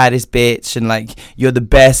you're the baddest bitch and like you're the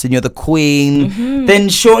best and you're the queen, then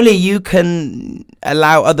surely you can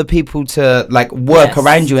allow other people to like work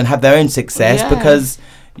around you and have their own success because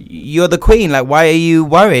you're the queen. Like, why are you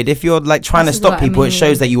worried? If you're like trying to stop people, it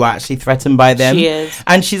shows that you are actually threatened by them. She is.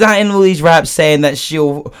 And she's out in all these raps saying that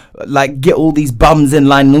she'll like get all these bums in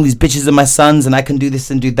line and all these bitches are my sons and I can do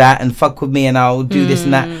this and do that and fuck with me and I'll do this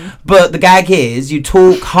and that. But the gag is you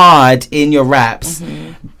talk hard in your raps.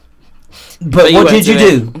 But what did you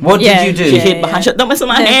do? What did you do? She hid behind. Don't mess with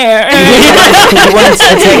my hair. Because you wanted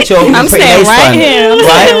to protect your I'm staying right here.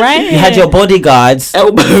 Right? You had your bodyguards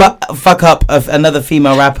fuck up another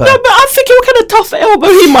female rapper. No, but I'm thinking what kind of tough elbow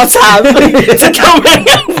he must have to come in.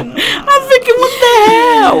 I'm thinking what the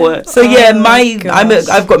hell. So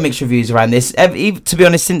I've got mixed reviews around this. To be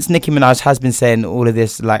honest, since Nicki Minaj has been saying all of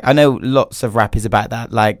this, like I know lots of rap is about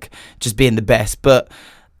that, like just being the best, but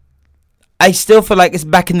I still feel like it's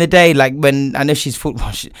back in the day, like when I know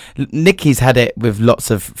Nicki's had it with lots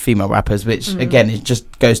of female rappers, which again, it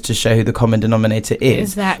just goes to show who the common denominator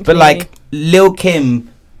is. Exactly. But like Lil Kim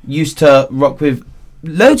used to rock with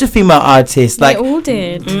loads of female artists, like they all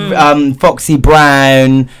did. Foxy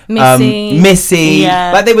Brown, Missy.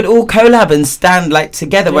 Yeah. Like they would all collab and stand like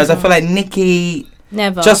together. Whereas I feel like Nicki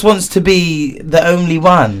never just wants to be the only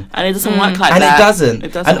one, and it doesn't work like and that. It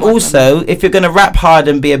doesn't. And also, if you're gonna rap hard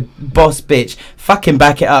and be a boss bitch, fucking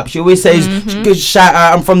back it up. She always says, "Good shout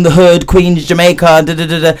out, I'm from the hood, Queens, Jamaica." But you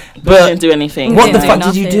didn't do anything. What the fuck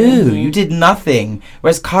did you do? You did nothing.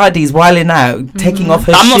 Whereas Cardi's wilding out, taking off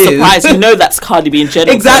her I'm shoe. not surprised. You know that's Cardi B in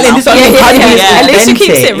general. Exactly. This Cardi B is at least she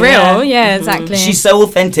keeps it real. Yeah, exactly. She's so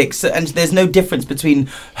authentic, and there's no difference between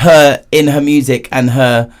her in her music and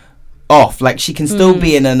her off. Like she can still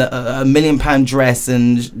be in a £1 million dress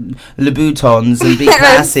and Louboutins and be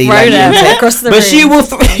classy, across the room. But she will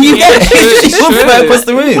she will throw across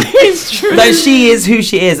the room. It's true. Like she is who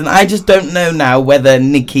she is, and I just don't know now whether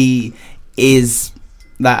Nicki is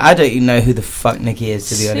like, I don't even know who the fuck Nicki is,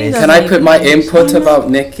 to be honest. Can I put my input about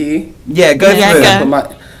Nicki? Yeah, go through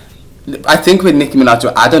it. I think with Nicki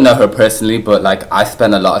Minaj, I don't know her personally, but like I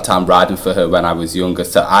spent a lot of time riding for her when I was younger,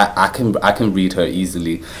 so I can read her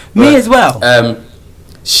easily. Me as well.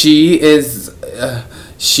 She's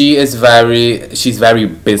very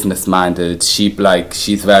business minded. She's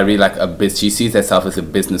very like she sees herself as a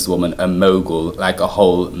businesswoman, a mogul, like a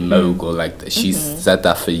whole mogul. Like she's said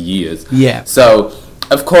that for years. Yeah. So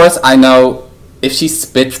of course I know if she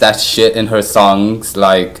spits that shit in her songs,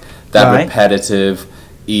 like that repetitive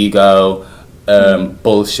ego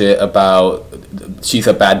bullshit about she's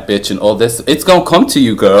a bad bitch and all this, it's gonna come to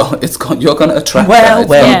you, girl. You're gonna attract that. It's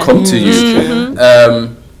gonna come to you.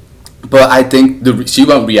 But I think she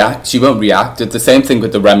won't react. It's the same thing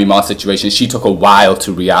with the Remy Ma situation. She took a while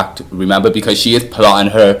to react, remember, because she is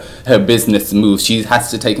plotting her business moves. She has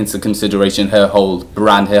to take into consideration her whole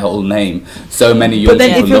brand, her whole name. So many young people.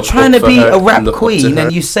 But then if you're trying to be a rap queen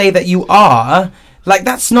and you say that you are, like,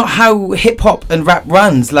 that's not how hip hop and rap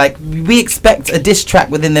runs. Like, we expect a diss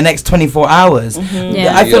track within the next 24 hours.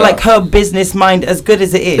 I feel like her business mind, as good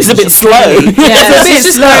as it is, it's a bit slow. It's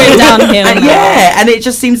just going downhill. And it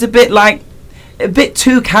just seems a bit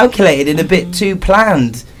too calculated and a bit too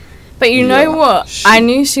planned. But you know what? I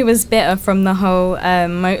knew she was bitter from the whole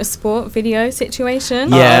motorsport video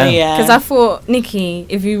situation. Yeah. Because I thought, Nicki,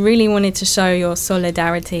 if you really wanted to show your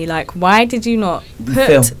solidarity, like, why did you not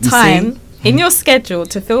put time in your schedule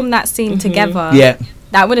to film that scene together? Yeah.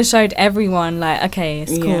 That would have showed everyone, like, okay,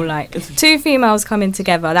 it's cool. Like, two females coming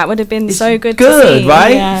together. That would have been so good to see.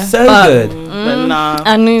 Right? Yeah. So good. But nah.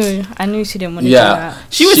 I knew she didn't want to do that.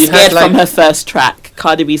 She was scared from her first track,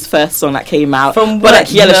 Cardi B's first song that came out. From but like,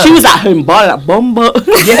 she was at home buying like bomba.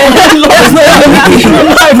 Maybe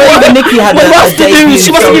Nicki had a debut.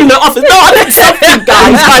 She must have been in the office. No, I need something,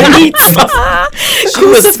 guys. I need something. She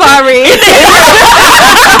was Safari.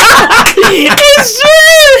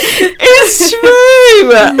 It's true.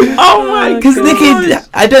 Oh my god. Because Nicki,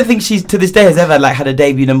 I don't think she's to this day has ever like had a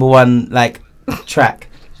debut #1 like track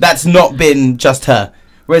that's not been just her.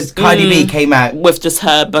 Whereas Cardi B came out with just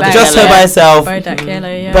her, but just her by herself. Bodak Yellow,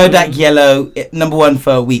 yeah. Bodak Yellow, #1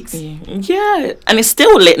 for weeks. Yeah, and it's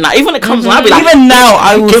still lit now. Even when it comes on, I'll be like, even now,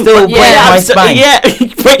 I will still break my spine.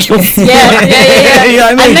 Break your spine. Yeah. You know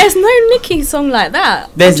what I mean? And there's no Nicki song like that.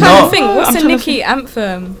 There's I'm trying not. to think, what's a Nicki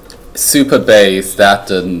anthem? Super Bass, that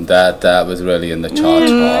was really in the charts.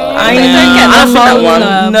 I don't get that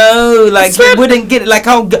one. No, like it wouldn't get like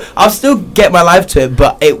I'll still get my life to it,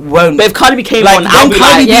 but it won't. But if Cardi B came like, on, I'll when be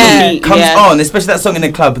Cardi like, B comes on, especially that song in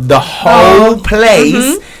the club, the whole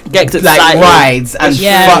place gets like rides and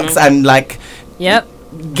fucks and like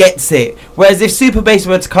gets it. Whereas if Super Bass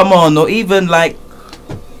were to come on, or even like,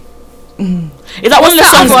 is that one of the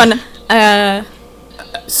songs?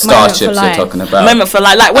 Starships you're talking about. Moment for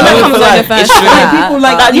Life. Like when that comes on, people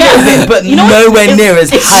like that, but you know nowhere near as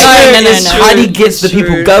high. Heidi gets the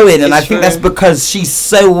people going, and I think that's because she's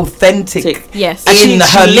so authentic. Yes, in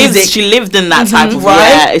her music, she lived in that type of right.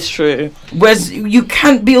 Yeah, it's true. Whereas you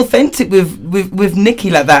can't be authentic with Nicki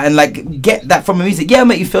like that and like get that from her music. Yeah, it'll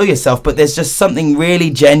make you feel yourself, but there's just something really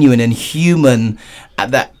genuine and human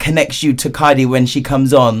that connects you to Cardi when she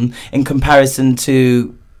comes on in comparison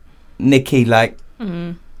to Nicki. Like.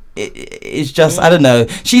 It's just I don't know.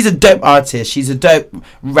 She's a dope artist. She's a dope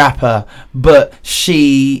rapper, but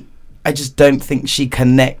I just don't think she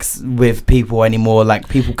connects with people anymore. Like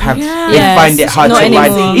people can't find it hard to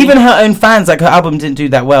ride. Even her own fans, like her album didn't do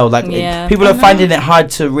that well. Like people are finding it hard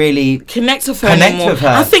to really connect with her.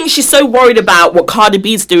 I think she's so worried about what Cardi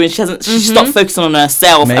B's doing. She stopped focusing on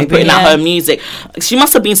herself and putting out her music. She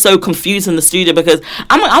must have been so confused in the studio because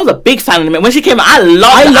I was a big fan of it when she came out. I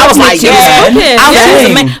was like,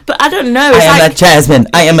 but I don't know. I am like Jasmine.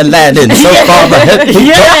 I am Aladdin. So far ahead.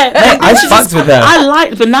 I fucked with her. I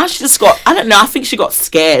liked, but now she just got, I don't know, I think she got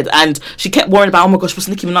scared and she kept worrying about, oh my gosh, what's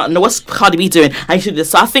Nicki Minaj, no, what's Cardi B doing, and she did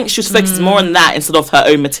this. So I think she was focused more on that instead of her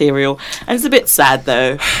own material, and it's a bit sad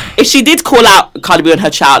though. If she did call out Cardi B and her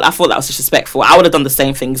child, I thought that was disrespectful. I would have done the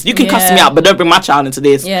same things. You can cuss me out, but don't bring my child into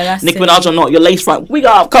this. Nicki Minaj or not, your lace front wig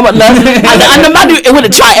up, come on, love. and the man who would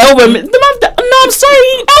have tried elbow him, the man, no, I'm sorry,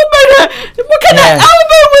 he elbowed her. What kind of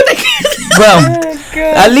elbow with it? Well,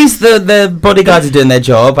 at least the bodyguards are doing their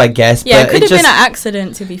job, I guess. Yeah, but it could have been an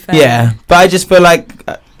accident, to be fair. Yeah, but I just feel like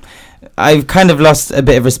I've kind of lost a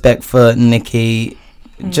bit of respect for Nicki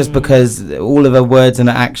just because all of her words and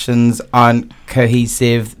her actions aren't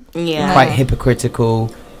cohesive, quite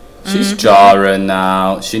hypocritical. She's jarring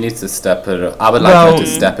now. She needs to step it up. I would like her to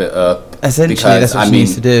step it up. Essentially, because, that's what she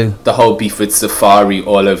needs to do. The whole beef with Safari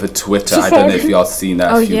all over Twitter. I don't know if y'all seen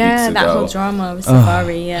that a few weeks ago. that whole drama with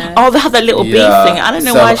Safari, Oh, they had that little beef thing. I don't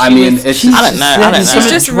know why she was... I don't know. She's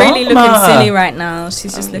just really looking silly right now.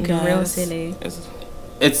 She's just looking real silly.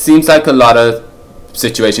 It seems like a lot of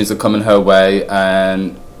situations are coming her way,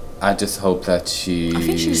 and I just hope that she... I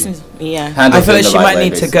think she just needs... I feel like she might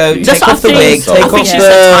need to go, take off the wig,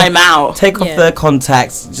 take off the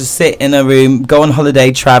contacts, just sit in a room, go on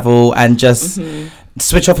holiday, travel, and just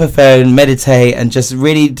switch off her phone, meditate, and just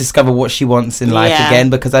really discover what she wants in life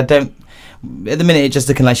again, because I don't... At the minute, it's just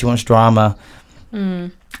looking like she wants drama.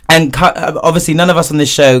 And obviously, none of us on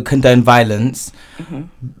this show condone violence.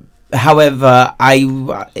 However,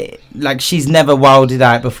 she's never wilded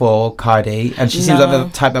out before, Cardi, and she seems like the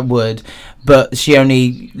type that would, but she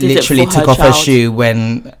only literally took off her shoe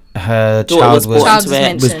when her child was brought up.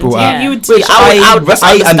 Which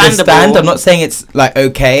I understand. I'm not saying it's like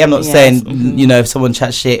okay. I'm not saying if someone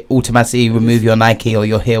chats shit, automatically remove your Nike or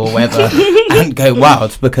your heel or whatever and go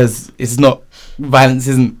wild, because it's not, violence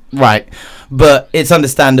isn't right. But it's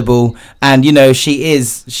understandable, and she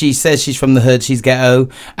says she's from the hood, she's ghetto,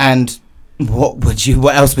 and what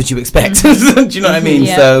else would you expect? Do you know what I mean?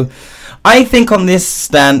 So I think on this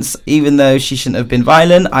stance, even though she shouldn't have been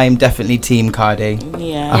violent, I am definitely team Cardi.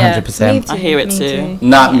 100%. I hear it too.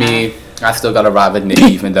 Not me. I still gotta ride with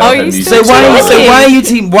Nicki, even though her music. So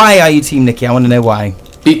why are you team Nicki? I want to know why.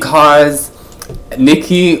 Because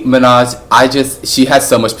Nicki Minaj, she has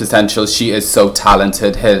so much potential. She is so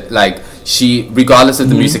talented. She, regardless of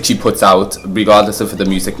the music she puts out, regardless of the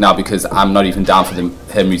music now, because I'm not even down for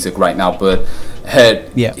her music right now, but her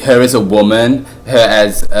as a woman, her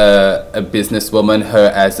as a businesswoman,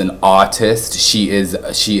 her as an artist, she is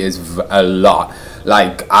a lot.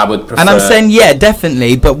 Like, I would prefer... And I'm saying,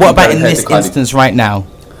 definitely, but what about in this instance right now?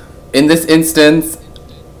 In this instance,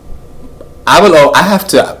 I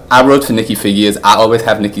wrote for Nicki for years. I always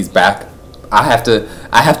have Nicki's back. I have to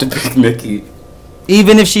pick Nicki.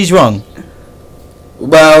 Even if she's wrong?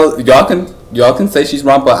 Well, y'all can say she's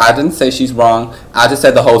wrong, but I didn't say she's wrong. I just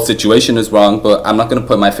said the whole situation is wrong, but I'm not going to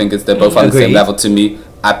put my fingers. They're both on the same level to me.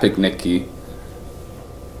 I pick Nicki.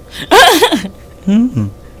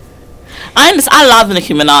 I love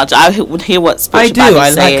Nicki Minaj. I would hear what Spiritual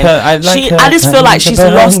Baddie's saying. I like her. I just feel like she's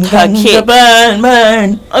lost her kick. Burn.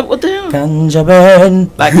 What the hell? Ganja burn.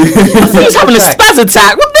 Like, I think he's having a spaz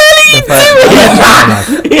attack. What the hell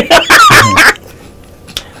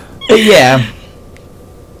are you doing?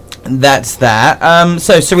 That's that.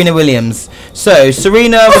 So Serena Williams. So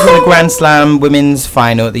Serena was in the Grand Slam women's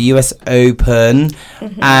final at the US Open,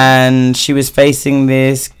 and she was facing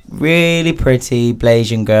this really pretty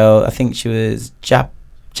Blasian girl. I think she was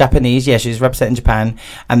Japanese. Yeah, she was representing Japan,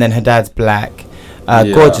 and then her dad's black.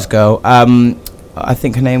 Gorgeous girl. I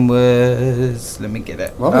think her name was... Let me get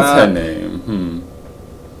it. What was her name?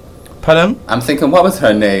 Pardon? I'm thinking, what was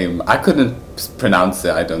her name? I couldn't pronounce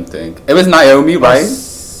it, I don't think. It was Naomi, right?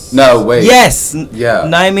 No, wait. Yes.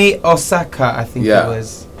 Naomi Osaka, I think it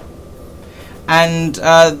was. And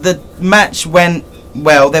the match went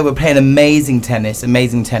well. They were playing amazing tennis.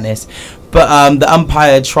 But the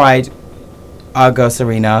umpire tried our girl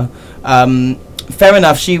Serena. Fair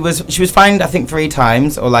enough. She was fined, I think, 3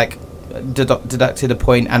 times, or like deducted a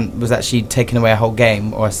point, and was actually taken away a whole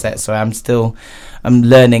game or a set. So I'm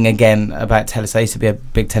learning again about tennis. I used to be a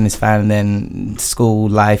big tennis fan, and then school,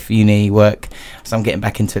 life, uni, work. So I'm getting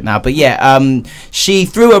back into it now. But she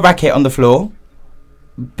threw a racket on the floor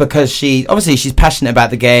because she's passionate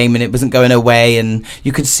about the game, and it wasn't going her way, and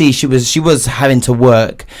you could see she was having to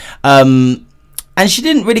work. And she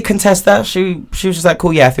didn't really contest that. She was just like,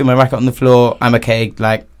 cool, I threw my racket on the floor. I'm okay.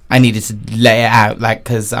 Like, I needed to let it out, like,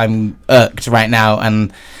 because I'm irked right now,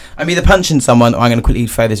 and I'm either punching someone or I'm going to quickly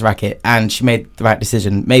throw this racket. And she made the right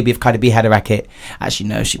decision. Maybe if Cardi B had a racket, actually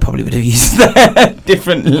no, she probably would have used that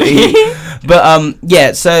differently.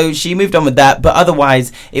 But so she moved on with that. But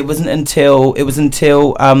otherwise, it was until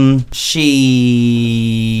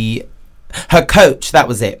her coach, that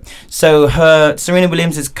was it. So Serena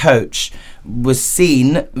Williams' coach was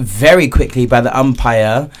seen very quickly by the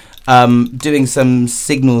umpire doing some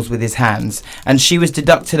signals with his hands, and she was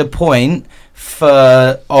deducted a point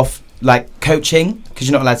for coaching, because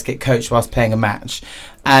you're not allowed to get coached whilst playing a match.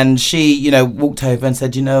 And she walked over and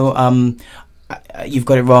said, you've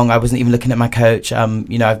got it wrong. I wasn't even looking at my coach.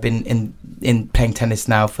 I've been in playing tennis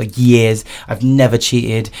now for years. I've never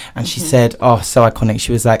cheated. And she said, so iconic.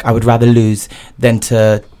 She was like, I would rather lose than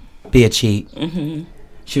to be a cheat.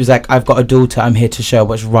 She was like, I've got a daughter. I'm here to show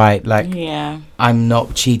what's right. Like, I'm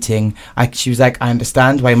not cheating. She was like, I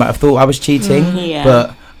understand why you might have thought I was cheating,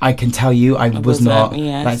 but I can tell you I was not.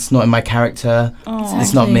 Yes. That's not in my character. Exactly.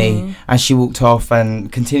 It's not me. And she walked off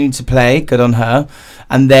and continued to play. Good on her.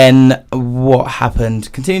 And then what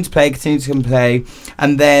happened? Continued to play.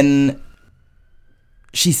 And then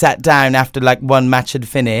she sat down after like one match had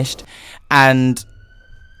finished and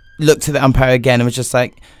looked to the umpire again and was just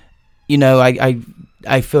like, you know,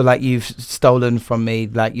 I feel like you've stolen from me.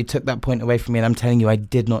 Like, you took that point away from me, and I'm telling you, I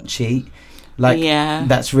did not cheat. Like,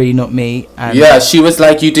 that's really not me. And she was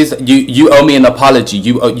like, you owe me an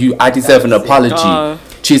apology. I deserve an apology. Oh.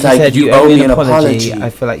 She's like, said, you owe me an apology. I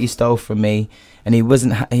feel like you stole from me. And he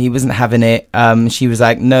wasn't having it. She was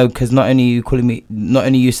like, no, because not only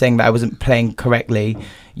you saying that I wasn't playing correctly,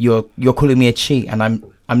 you're calling me a cheat, and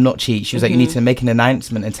I'm not cheat. She was like, you need to make an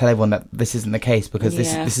announcement and tell everyone that this isn't the case, because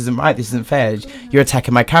this isn't right. This isn't fair. You're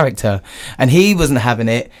attacking my character. And he wasn't having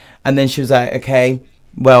it. And then she was like, okay,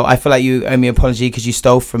 well, I feel like you owe me an apology because you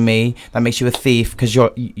stole from me. That makes you a thief because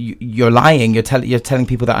you're lying. You're telling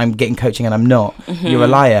people that I'm getting coaching and I'm not. You're a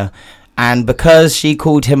liar. And because she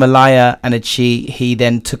called him a liar and a cheat, he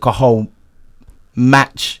then took a whole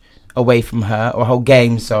match away from her, or a whole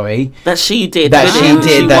game, that she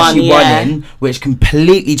won in, which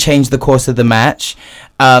completely changed the course of the match.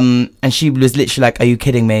 And she was literally like, are you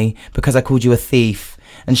kidding me? Because I called you a thief.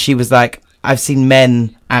 And she was like, I've seen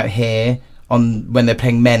men out here when they're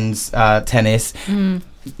playing men's tennis,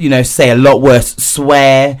 you know, say a lot worse,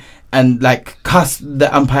 swear, and like cuss the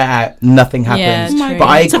umpire out. Nothing happens. Yeah, but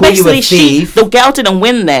I call you a thief. The girl didn't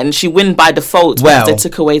win. Then she win by default. Well, they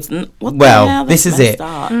took away. This is it.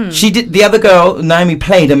 She did. The other girl, Naomi,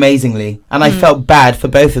 played amazingly, and I felt bad for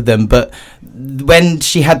both of them. But when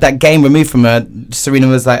she had that game removed from her, Serena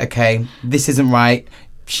was like, "Okay, this isn't right."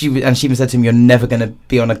 She even said to him, "You're never going to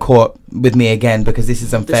be on a court with me again because this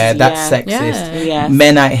is unfair. That's sexist. Yeah.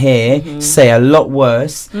 Men out here say a lot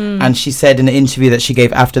worse." And she said in an interview that she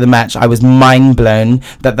gave after the match, "I was mind blown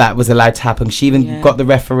that was allowed to happen." She even got the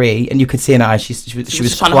referee, and you could see in her eyes she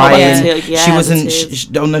was crying. She wasn't.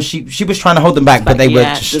 She was trying to hold them back, but they were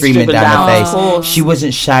just streaming down her face. She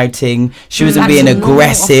wasn't shouting. She wasn't being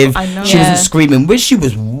aggressive. She wasn't screaming, which she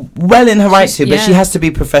was well in her right to. But she has to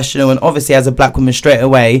be professional, and obviously as a black woman, straight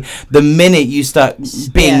away, the minute you start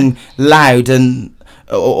being loud and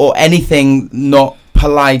or anything not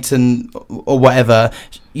polite and or whatever,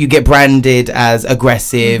 you get branded as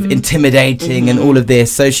aggressive, intimidating, and all of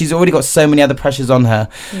this. So she's already got so many other pressures on her.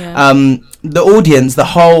 The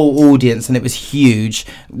whole audience, and it was huge,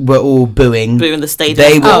 were all booing the stage.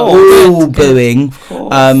 They were all booing.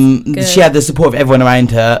 She had the support of everyone around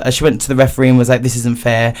her. She went to the referee and was like, "This isn't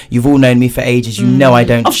fair. You've all known me for ages. You know I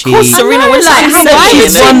don't cheat." Of course, Serena was like,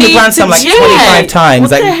 she's won the Grand Slam like 25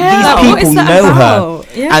 times. Like, these people know her,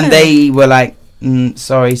 and they were like,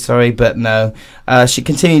 sorry, but no. She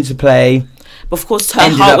continued to play. But of course, her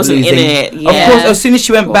heart wasn't in it. Of course, as soon as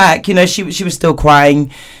she went back, you know, she was still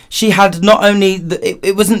crying. She had not only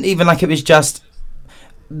it wasn't even like it was just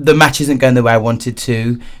the match isn't going the way I wanted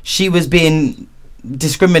to. She was being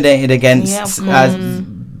discriminated against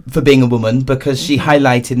for being a woman, because she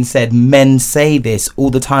highlighted and said men say this all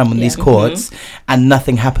the time on these courts and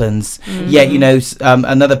nothing happens. Yet, you know,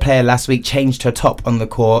 another player last week changed her top on the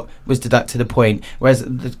court, was deducted a point, whereas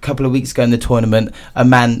a couple of weeks ago in the tournament, a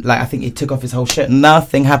man, like, I think he took off his whole shirt,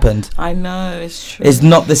 nothing happened. I know, it's true. It's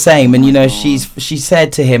not the same. And you know, she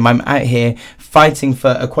said to him, I'm out here fighting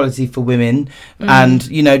for equality for women, and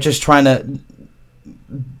you know, just trying to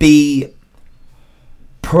be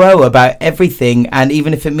pro about everything, and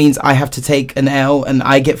even if it means I have to take an L and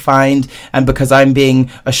I get fined, and because I'm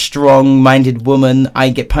being a strong-minded woman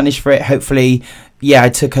I get punished for it. Hopefully, I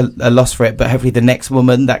took a loss for it, but hopefully the next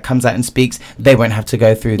woman that comes out and speaks, they won't have to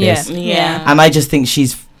go through this. And I just think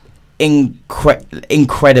she's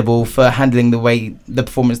incredible for handling the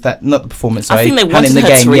performance. I think they wanted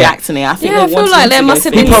her to react in it. I feel like there must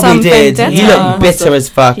have been something. He looked bitter as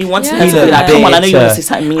fuck. He wanted her to be like, come on, I know you want to say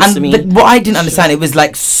something mean to me. What I didn't understand, it was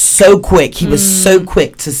like so quick. He was so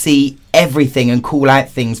quick to see everything and call out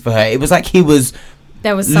things for her. It was like he was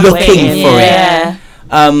looking for it.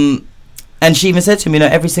 And she even said to me, you know,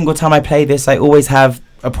 every single time I play this, I always have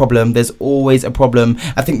a problem. There's always a problem.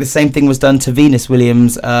 I think the same thing was done to Venus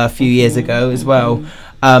Williams a few years ago as well.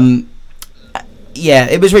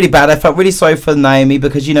 It was really bad. I felt really sorry for Naomi,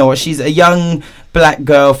 because you know what, she's a young black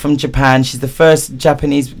girl from Japan. She's the first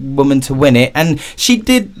Japanese woman to win it, and she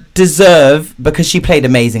did deserve, because she played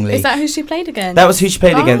amazingly. Is that who she played against? That was who she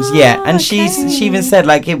played against, and she even said,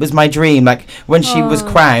 like, it was my dream. Like, when she was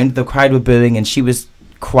crowned, the crowd were booing and she was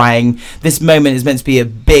crying. This moment is meant to be a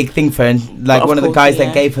big thing for her. And like one of the guys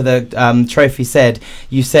that gave her the trophy said,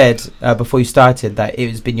 you said before you started that it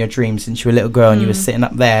has been your dream since you were a little girl and you were sitting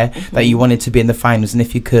up there that you wanted to be in the finals, and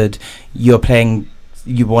if you could, you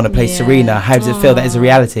want to play Serena. How does it feel that is a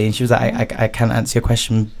reality? And she was like, I can't answer your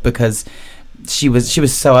question, because she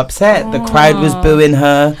was so upset. The crowd was booing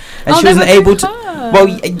her, and she wasn't able to. Well,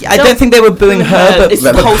 I don't think they were booing her, but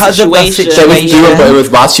because of the situation, it was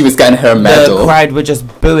while she was getting her medal. The crowd were just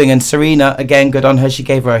booing, and Serena, again, good on her. She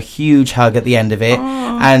gave her a huge hug at the end of it,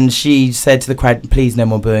 and she said to the crowd, "Please, no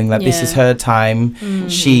more booing. Like this is her time.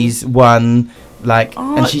 She's won." Like,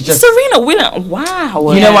 and she just Serena winner.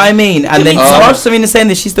 Wow. You know what I mean? And then while Serena's saying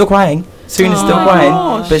this, she's still crying. Serena's still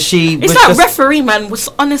crying, but she. It's like referee, man. Was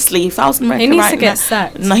honestly, if I was American, he needs to get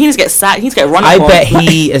sacked. No, he needs to get sacked. He needs to get run. I bet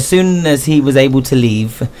he, as soon as he was able to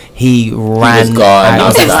leave, he ran. He was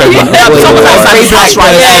gone. Someone's at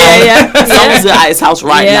his house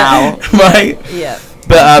right now. Right. Yeah.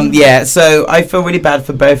 But so I feel really bad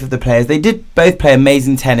for both of the players. They did both play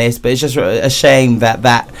amazing tennis, but it's just a shame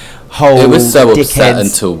that whole. It was so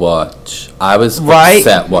upsetting to watch. I was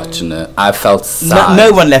upset watching it. I felt sad.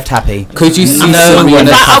 No one left happy. Could you see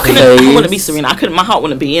Serena? I wouldn't be Serena. My heart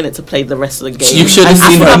wouldn't be in it to play the rest of the game. You should have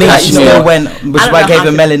seen her. She still went, which is why I gave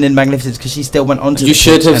her Melanin Magnificence, because she still went on to. You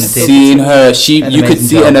should have seen her. You could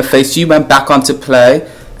see in her face. She went back onto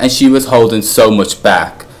play, and she was holding so much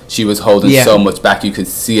back. She was holding so much back. You could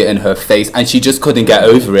see it in her face, and she just couldn't get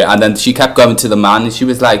over it. And then she kept going to the man, and she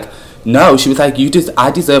was like, "No," she was like,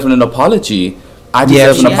 I deserve an apology. I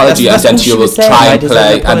deserve an apology." And then she would try and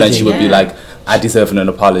play, and then she would be like, "I deserve an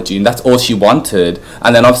apology." And that's all she wanted.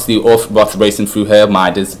 And then obviously what's racing through her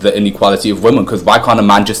mind is the inequality of women, because why can't a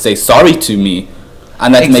man just say sorry to me?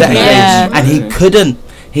 And that's making And he couldn't.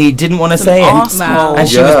 He didn't want to say it. And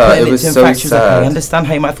she was putting it to him. She was like, I understand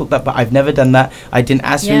how you might have thought that, but I've never done that. I didn't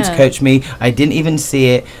ask you to coach me. I didn't even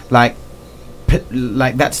see it. Like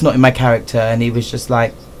that's not in my character. And he was just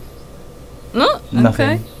like, nothing.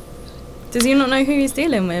 Okay. Does he not know who he's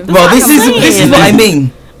dealing with? Well, this is what I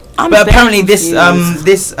mean. But apparently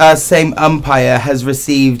this same umpire has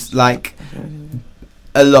received like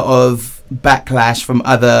a lot of backlash from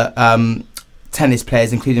other tennis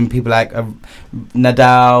players, including people like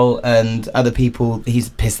Nadal and other people. He's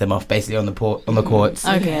pissed them off basically on the courts.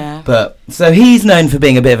 Okay. But so he's known for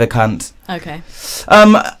being a bit of a cunt. Okay.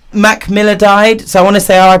 Mac Miller died, so I want to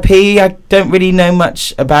say R.I.P. I don't really know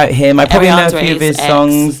much about him. I probably know a few of his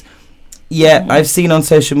songs. Yeah, I've seen on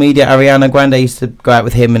social media Ariana Grande used to go out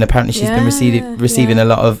with him, and apparently she's been receiving a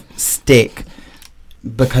lot of stick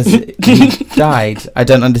because he died. I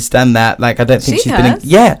don't understand that. Like, I don't think she's been.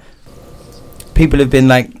 People have been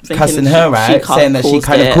like cussing her out, saying that she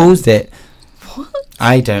kind of caused it. What?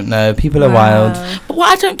 I don't know. People are wild. But what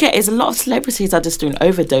I don't get is a lot of celebrities are just doing getting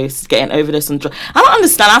overdose on drugs. I don't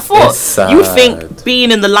understand. I thought you would think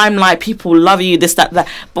being in the limelight, people love you, this, that. But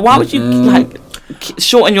why would you like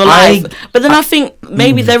shorten your life? But then I think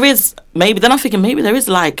maybe there is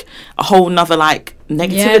like a whole nother like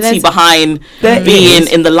negativity behind being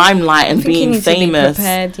in the limelight and being famous.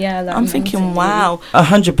 I'm thinking, wow.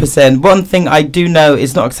 100%. One thing I do know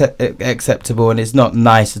is not acceptable and it's not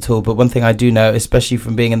nice at all. But one thing I do know, especially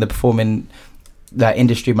from being in the performing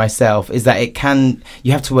industry myself, is that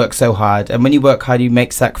you have to work so hard, and when you work hard you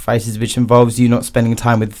make sacrifices which involves you not spending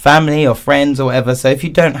time with family or friends or whatever. So if you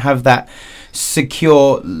don't have that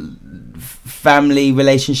secure family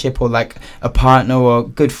relationship or like a partner or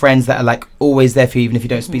good friends that are like always there for you, even if you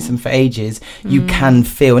don't speak to them for ages, you can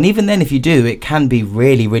feel, and even then if you do, it can be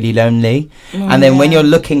really, really lonely. And then when you're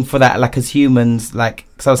looking for that, like as humans, like,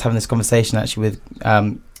 because I was having this conversation actually with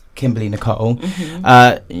Kimberly Nicole,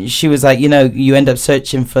 she was like, you end up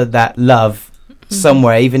searching for that love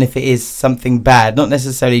somewhere, even if it is something bad, not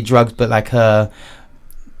necessarily drugs, but like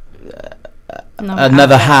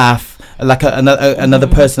another half, like another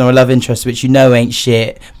person or a love interest which ain't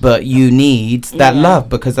shit, but you need that love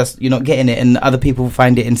because you're not getting it, and other people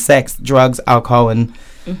find it in sex, drugs, alcohol, and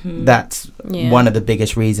that's one of the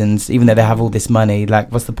biggest reasons. Even though they have all this money,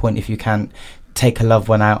 like, what's the point if you can't take a loved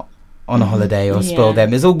one out on a holiday or spoil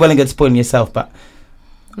them? It's all well and good spoiling yourself, but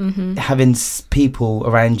having people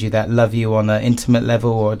around you that love you on an intimate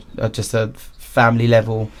level or just a family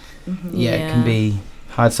level, it can be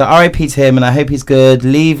hard. So R.I.P. to him, and I hope he's good.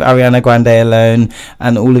 Leave Ariana Grande alone,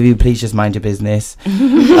 and all of you, please just mind your business.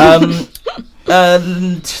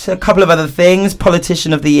 A couple of other things.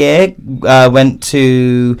 Politician of the Year went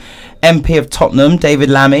to MP of Tottenham, David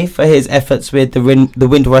Lammy, for his efforts with the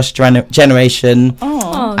Windrush generation.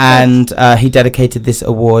 and he dedicated this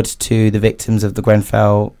award to the victims of the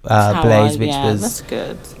Grenfell blaze, which was that's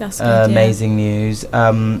good. Amazing news.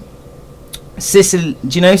 Cicely,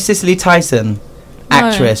 do you know Cicely Tyson?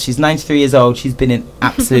 Actress. She's 93 years old. She's been in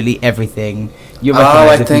absolutely everything.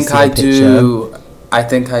 I think I do. I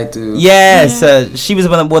think I do. Yeah, so she was the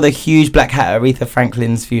one that wore the huge black hat at Aretha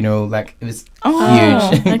Franklin's funeral. Like, it was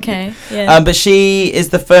huge. Okay, yeah. But she is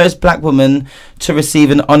the first black woman to receive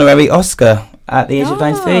an honorary Oscar at the age of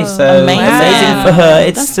 93. So amazing for her.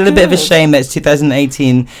 It's still a bit of a shame that it's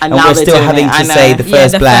 2018 and we're still having to say the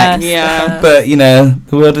first black. But, you know,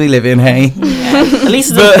 the world we live in, hey? At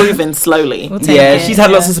least it's improving slowly. She's had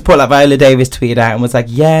lots of support. Like Viola Davis tweeted out and was like,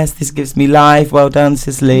 yes, this gives me life. Well done,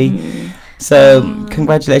 Cicely. So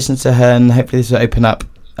congratulations to her, and hopefully this will open up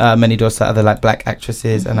many doors to other like black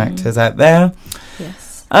actresses and actors out there.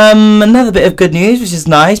 Yes. Another bit of good news, which is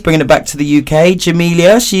nice, bringing it back to the UK.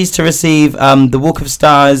 Jamelia, she's to receive the Walk of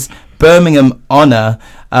Stars Birmingham Honour.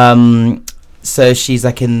 So she's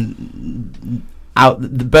like in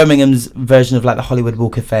the Birmingham's version of like the Hollywood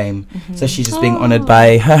Walk of Fame. So she's just being honoured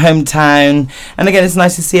by her hometown. And again, it's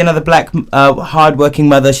nice to see another black hard-working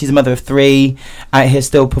mother. She's a mother of 3 out here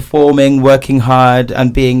still performing, working hard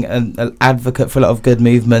and being an advocate for a lot of good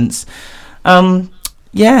movements. And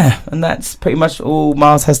that's pretty much all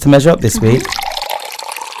Miles has to measure up this week.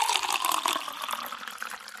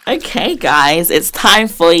 Okay, guys, it's time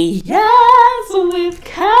for Yes with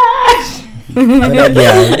Cash.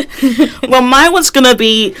 Well, my one's gonna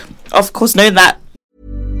be, of course, know that.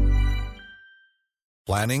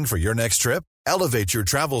 Planning for your next trip? Elevate your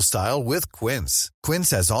travel style with Quince. Quince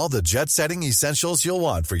has all the jet-setting essentials you'll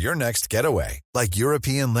want for your next getaway, like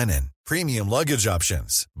European linen, premium luggage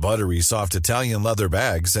options, buttery soft Italian leather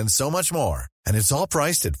bags, and so much more. And it's all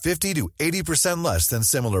priced at 50 to 80% less than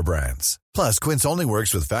similar brands. Plus, Quince only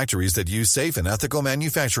works with factories that use safe and ethical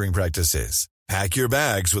manufacturing practices. Pack your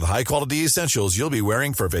bags with high-quality essentials you'll be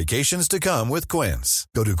wearing for vacations to come with Quince.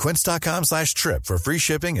 Go to quince.com/trip for free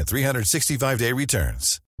shipping and 365-day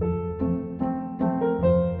returns.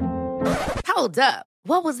 Hold up.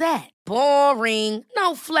 What was that? Boring.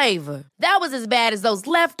 No flavor. That was as bad as those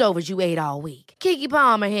leftovers you ate all week. Keke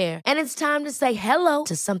Palmer here. And it's time to say hello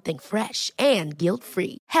to something fresh and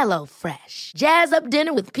guilt-free. Hello Fresh. Jazz up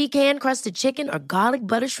dinner with pecan-crusted chicken or garlic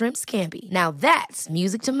butter shrimp scampi. Now that's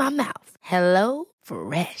music to my mouth. Hello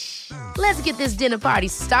Fresh. Let's get this dinner party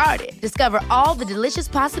started. Discover all the delicious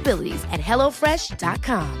possibilities at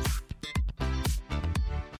HelloFresh.com.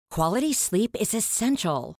 Quality sleep is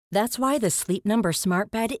essential. That's why the Sleep Number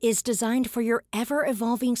Smart Bed is designed for your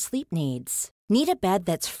ever-evolving sleep needs. Need a bed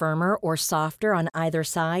that's firmer or softer on either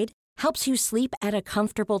side? Helps you sleep at a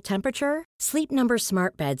comfortable temperature? Sleep Number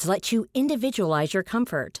Smart Beds let you individualize your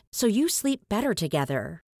comfort, so you sleep better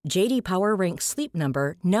together. J.D. Power ranks Sleep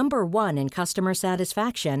Number number 1 in customer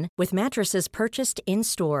satisfaction with mattresses purchased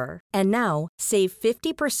in-store. And now, save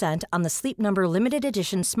 50% on the Sleep Number Limited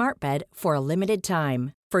Edition Smart Bed for a limited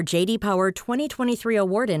time. For J.D. Power 2023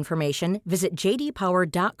 award information, visit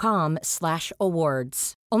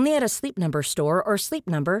jdpower.com/awards. Only at a Sleep Number store or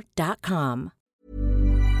sleepnumber.com.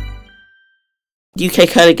 UK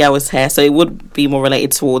Curly Girl was here, so it would be more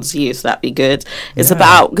related towards you, so that'd be good. It's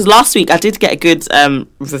about, because last week I did get a good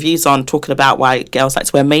reviews on talking about why girls like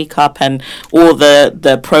to wear makeup and all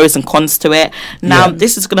the pros and cons to it. Now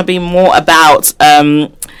this is going to be more about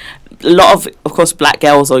a lot of course, black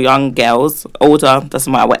girls or young girls, older,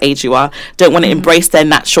 doesn't matter what age you are, don't want to embrace their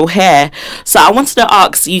natural hair. So I wanted to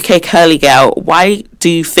ask UK Curly Girl, why do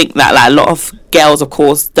you think that like a lot of girls, of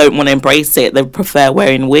course, don't want to embrace it? They prefer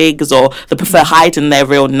wearing wigs or they prefer hiding their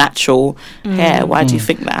real natural hair. Why do you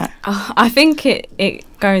think that? I think it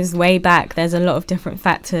goes way back. There's a lot of different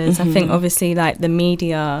factors. I think obviously like the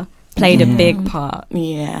media played a big part.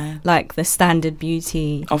 Like the standard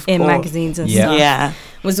beauty in magazines and stuff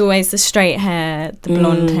was always the straight hair, the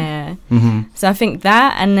blonde hair. So I think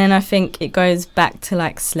that, and then I think it goes back to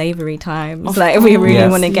like slavery times. Like if we really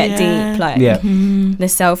want to get deep, like the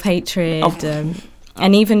self-hatred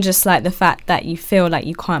and even just like the fact that you feel like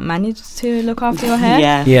you can't manage to look after your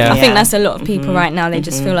hair. I think that's a lot of people right now. They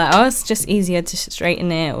just feel like, oh, it's just easier to straighten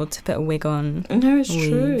it or to put a wig on. No, it's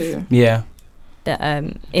true.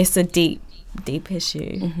 That it's a deep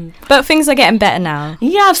issue, but things are getting better now.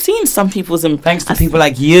 I've seen some people's thanks to people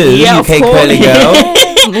like you, UK Curly Girl.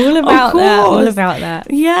 I'm all about that. All about that.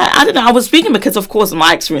 I don't know. I was speaking because, of course,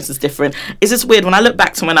 my experience is different. It's just weird when I look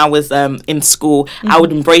back to when I was in school. I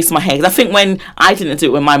would embrace my hair. 'Cause I think when I didn't do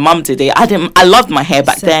it, when my mum did it, I loved my hair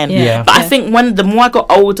back then. But I think the more I got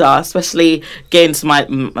older, especially getting to my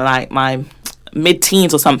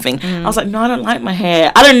mid-teens or something. I was like, no, I don't like my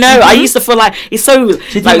hair. I don't know. I used to feel like it's so. Do you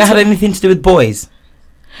think that had anything to do with boys?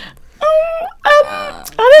 I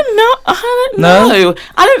don't know.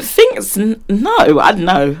 I don't think it's no. I don't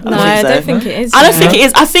know. I don't think it is. I don't think it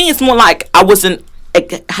is. I think it's more like I wasn't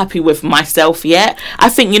happy with myself yet. I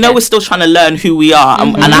think we're still trying to learn who we are,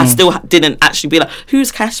 and I still didn't actually be like,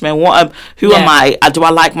 who's Cashmere? Who am I? Do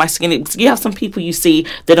I like my skin? You have some people you see,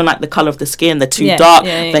 they don't like the color of the skin. They're too dark.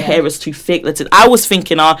 The hair is too thick. I was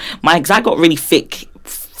thinking, I got really thick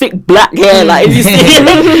black hair, like if you see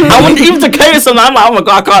it, I want even to carry something. I'm like, oh my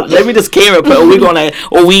god, I can't. Let me just carry it, put a wig on it,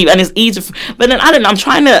 or weave, and it's easy. But then I don't know. I'm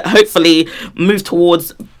trying to hopefully move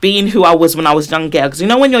towards being who I was when I was young girl. Because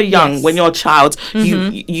when you're young, when you're a child,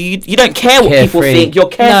 you don't care what people think. You're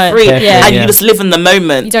carefree, and you just live in the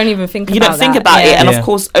moment. You don't even think. You don't think about it, and of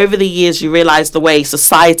course, over the years, you realize the way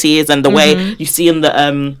society is and the way you see in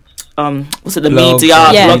the media,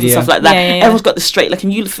 blogs and stuff like that. Everyone's got the straight look,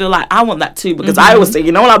 and you feel like I want that too, because I always say,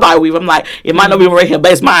 when I buy a weave, I'm like, it might not be right here,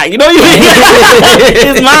 but it's mine.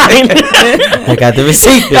 It's mine. I got the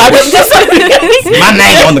receipt. My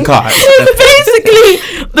name on the card. Basically,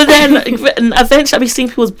 but then eventually I'll be seeing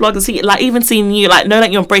people's blogs and see, like, even seeing you, like, knowing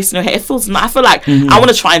that you're embracing your hair. It feels nice. I feel like I want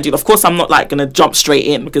to try and do it. Of course, I'm not like gonna jump straight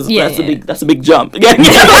in, because that's a big jump. That's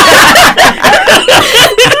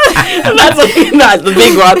the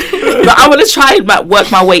big one. But I want to try and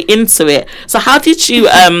work my way into it. So how did you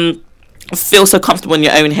feel so comfortable in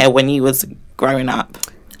your own hair when you was growing up?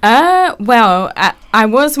 Well, I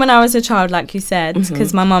was when I was a child, like you said,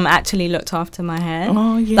 because my mum actually looked after my hair.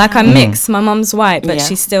 Oh, yeah. Like, I'm mixed. My mum's white, but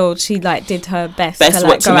she did her best to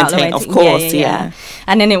like go out the way. Of course, yeah.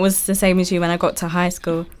 And then it was the same as you when I got to high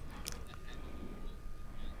school.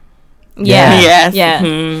 But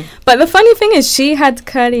the funny thing is, she had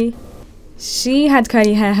curly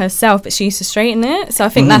hair herself, but she used to straighten it. So I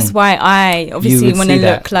think that's why I obviously want to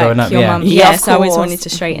look like your mum. So I always wanted to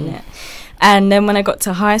straighten it. And then when I got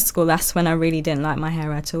to high school, that's when I really didn't like my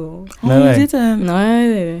hair at all. No, you didn't?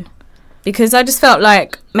 No. Because I just felt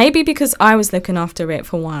like, maybe because I was looking after it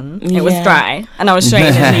for one. It was dry and I was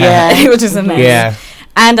straightening it. It was just a mess. Yeah.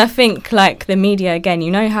 And I think, like, the media, again,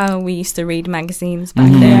 you know how we used to read magazines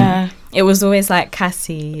back then? Yeah. It was always, like,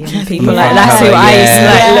 Cassie and people like that's who I used to,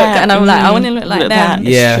 like, look. And I'm like, I want to look like them.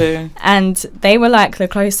 It's true. And they were, like, the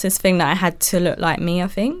closest thing that I had to look like me, I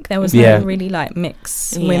think. There was no really, like,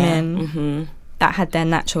 mixed women that had their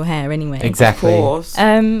natural hair anyway. Exactly. Of course.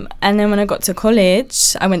 And then when I got to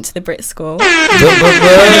college, I went to the Brit School.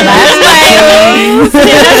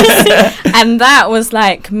 And that was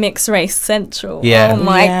like mixed race central. Yeah. Oh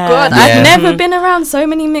my god. I've never been around so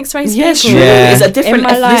many mixed race people. True. It's a different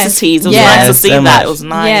ethnicities. It was nice to see that. It was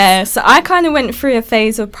nice. Yeah. So I kind of went through a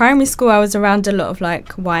phase of primary school. I was around a lot of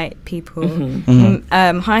like white people.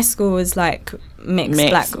 High school was like mixed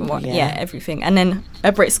black, everything. And then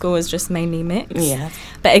a Brit School was just mainly mixed. Yeah.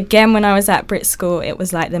 But again, when I was at Brit School, it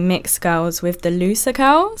was like the mixed girls with the looser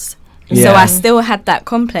curls. So I still had that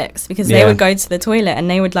complex because they would go to the toilet and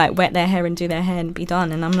they would like wet their hair and do their hair and be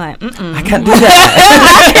done. And I'm like, I can't do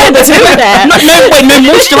that. I can't do that. No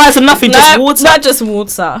moisturizer, nothing, just water. Not just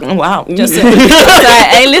water. Oh, wow. Just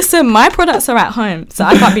hey, listen, my products are at home, so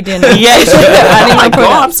I can't be doing that. I need my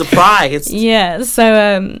God, I'm surprised. Yeah,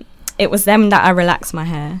 so it was them that I relaxed my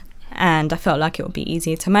hair. And I felt like it would be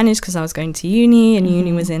easier to manage because I was going to uni, and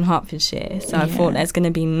uni was in Hertfordshire. So I thought there's going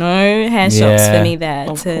to be no hair shops for me there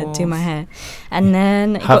to do my hair. And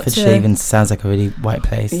then Hertfordshire even sounds like a really white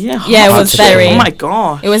place. Yeah, it was very. Oh my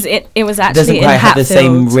god! It was actually it doesn't quite have the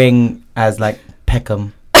same ring as like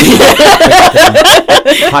Peckham.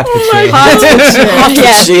 Hertfordshire.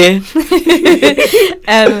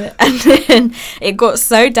 And then it got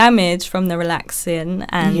so damaged from the relaxing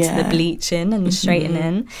and the bleaching and the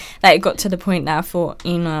straightening that it got to the point that I thought,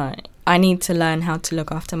 I need to learn how to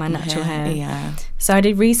look after my natural hair. Yeah. So I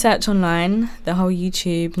did research online, the whole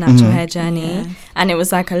YouTube natural hair journey, and it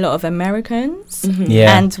was like a lot of Americans.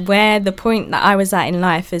 And where the point that I was at in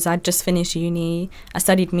life is I'd just finished uni, I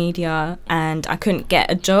studied media, and I couldn't get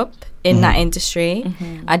a job in that industry.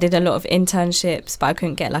 I did a lot of internships, but I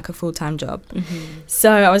couldn't get like a full-time job.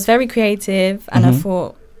 So I was very creative, and I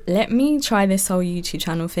thought, let me try this whole YouTube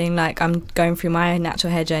channel thing. Like, I'm going through my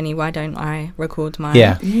natural hair journey, why don't I record mine?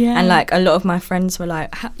 And like a lot of my friends were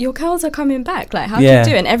like, your curls are coming back, like how do you do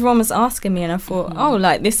it? And everyone was asking me, and I thought, oh,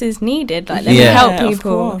 like this is needed, like let me help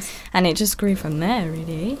people. And it just grew from there,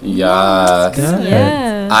 really. I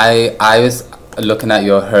was looking at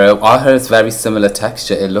your hair. Our hair is very similar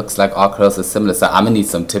texture. It looks like our curls are similar, so I'm gonna need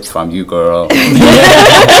some tips from you, girl.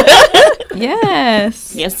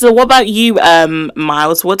 Yes. Yes. So what about you,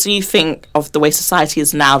 Miles? What do you think of the way society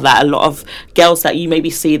is now, that a lot of girls that you maybe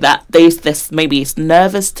see that this maybe is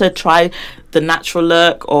nervous to try the natural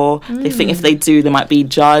look, or they think if they do they might be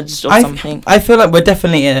judged or something? I feel like we're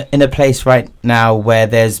definitely in a place right now where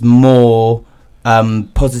there's more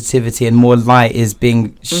positivity and more light is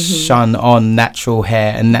being shone on natural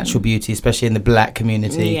hair and natural beauty, especially in the Black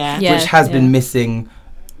community, which has been missing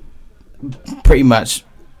pretty much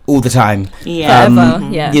all the time.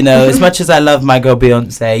 You know, as much as I love my girl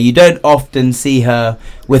Beyonce, you don't often see her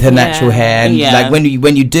with her natural hair, and like when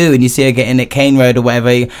you do and you see her getting at Cane Road or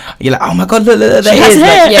whatever, you're like, oh my god, look, there she has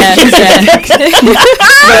hair. You know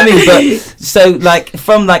what I mean? But so like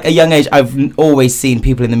from like a young age, I've always seen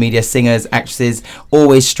people in the media, singers, actresses,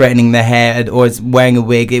 always straightening their hair or wearing a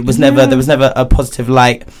wig. It was never, there was never a positive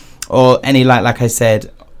light or any light, like I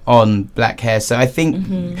said, on Black hair. So I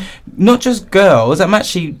think not just girls, I'm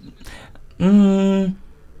actually because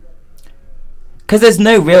there's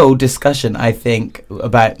no real discussion, I think,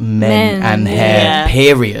 about men and hair,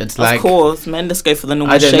 period. Like, of course, men just go for the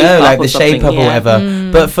normal shape, I don't know, like the shape up or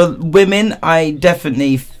whatever. But for women, I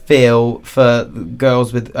definitely feel for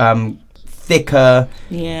girls with thicker.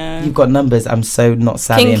 You've got numbers. I'm so not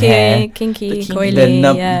savvy in hair. Kinky,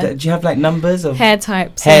 coily. Do you have like numbers of hair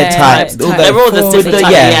types? Hair types. They're all the different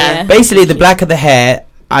types. Basically, the blacker the hair,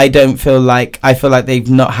 I feel like they've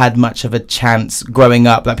not had much of a chance growing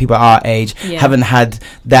up. Like people our age haven't had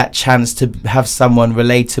that chance to have someone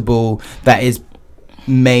relatable that is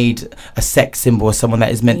made a sex symbol, or someone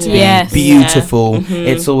that is meant to be beautiful.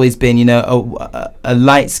 It's always been, you know, a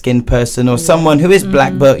light-skinned person or someone who is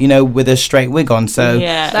black but, you know, with a straight wig on. So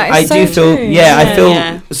I do feel I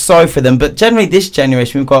feel sorry for them. But generally this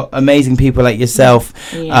generation, we've got amazing people like yourself,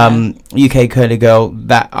 UK Curly Girl,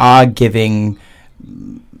 that are giving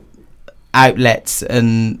outlets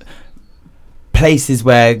and places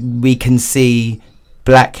where we can see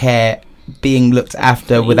black hair being looked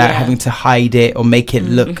after without having to hide it or make it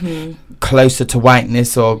look closer to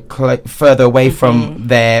whiteness or further away from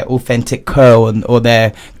their authentic curl or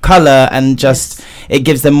their colour, and just it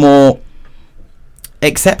gives them more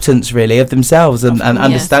acceptance really of themselves and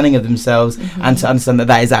understanding of themselves, and to understand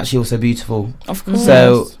that is actually also beautiful. Of course.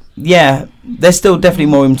 So there's still definitely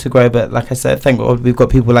more room to grow, but like I said, thank God we've got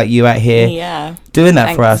people like you out here doing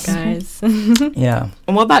that for us, guys. And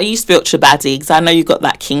what about you, Spilcher Baddie? Because I know you got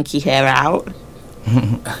that kinky hair out.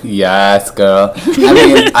 Yes, girl. I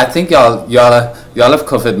mean, I think y'all have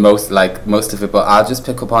covered most of it, but I'll just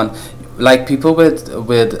pick up on like people with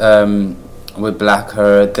black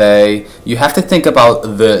hair. You have to think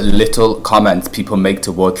about the little comments people make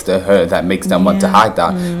towards their hair that makes them want to hide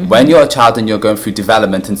that. When you're a child and you're going through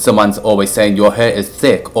development and someone's always saying your hair is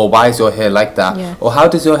thick, or why is your hair like that, or how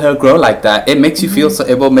does your hair grow like that, it makes you feel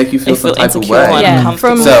it will make you feel some type of way.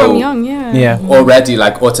 From young, already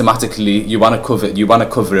like automatically you want to cover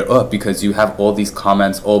it up because you have all these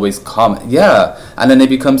comments always comment, and then it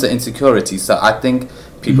becomes an insecurity. So I think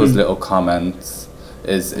people's little comments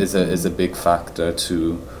is a big factor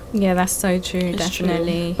too. Yeah, that's so true.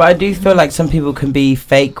 Definitely. But I do feel like some people can be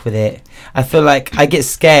fake with it. I feel like I get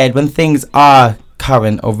scared when things are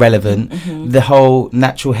current or relevant. The whole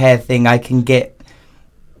natural hair thing, I get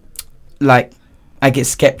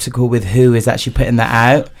skeptical with who is actually putting that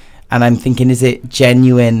out. And I'm thinking, is it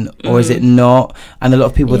genuine or is it not? And a lot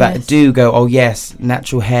of people that do go, oh yes,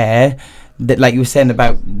 natural hair. That, like you were saying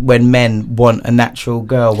about when men want a natural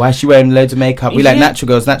girl, why is she wearing loads of makeup? We like natural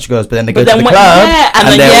girls, but then they go to the club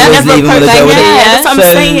and they're always leaving with a girl with it. That's what I'm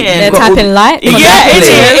saying. They're tapping light.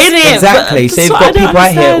 Exactly. So you've got people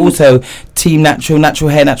right here also team natural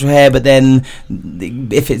hair, but then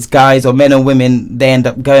if it's guys or men or women, they end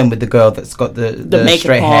up going with the girl that's got the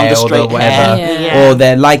straight hair or the whatever, or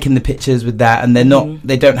they're liking the pictures with that, and they're not.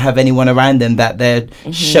 They don't have anyone around them that they're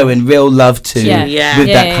showing real love to with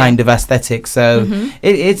that kind of aesthetic. So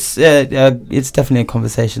it's definitely a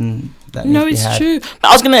conversation that needs to be had. True. But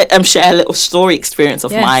I was gonna share a little story experience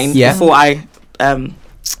of mine before I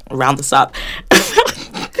round this up.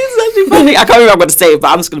 This is actually funny. I can't remember what I'm going to say, but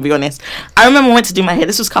I'm just going to be honest. I remember I went to do my hair.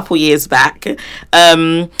 This was a couple years back, and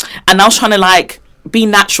I was trying to be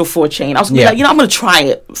natural for a change. I was gonna be I'm going to try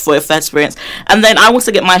it for a first experience. And then I wanted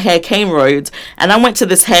to get my hair Cane Road, and I went to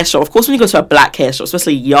this hair shop. Of course, when you go to a black hair shop,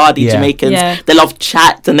 especially Yardie Jamaicans, they love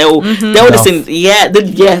chat, and they'll just in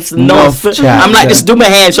I'm like, just do my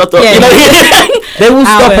hair and shut up. You know? They will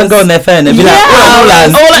stop and go on their phone and be like,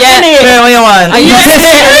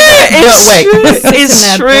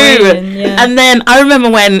 it's true. And then I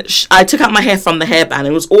remember when I took out my hair from the hairband,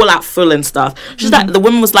 it was all out full and stuff. She's like, the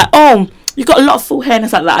woman was like, oh, you got a lot of full hair. And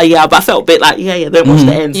it's like, yeah, but I felt a bit like, don't wash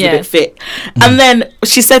the ends, a bit fit. And then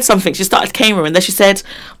she said something. She started camera, and then she said,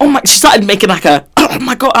 she started making like a, oh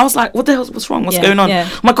my God. I was like, what the hell, what's wrong? What's going on?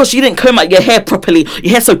 Oh my gosh, you didn't comb out your hair properly.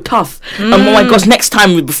 Your hair's so tough. Oh my gosh, next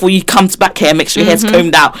time before you come back here, make sure your hair's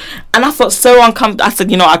combed out. And I felt so uncomfortable. I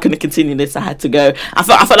said, I couldn't continue this. I had to go. I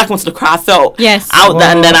felt like I wanted to cry. I felt out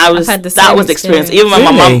there, and then that was the experience. Even when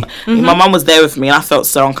my mum was there with me, and I felt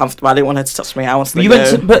so uncomfortable. I didn't want her to touch me. I wanted to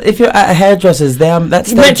go. But if you're at a hairdresser's,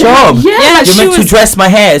 that's their job. You're meant to dress my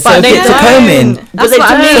hair, so it's a combing. But that's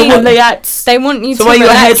what I mean. They want you to. So are you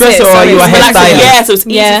a hairdresser or are you a hairstylist? Yeah, so it's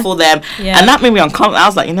easy for them, and that made me uncomfortable. I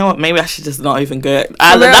was like, you know what? Maybe I should just not even go.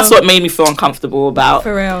 That's what made me feel uncomfortable about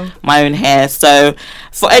my own hair. So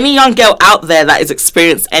for any young girl out there that has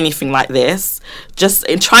experienced anything like this, just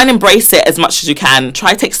try and embrace it as much as you can.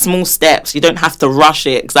 Try to take small steps. You don't have to rush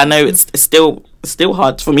it, because I know it's still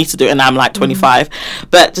hard for me to do it, and I'm like 25.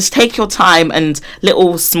 But just take your time and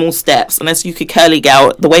little small steps. And as you could curly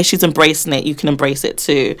girl, the way she's embracing it, you can embrace it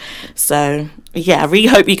too. So I really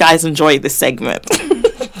hope you guys enjoyed this segment.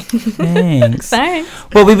 Thanks.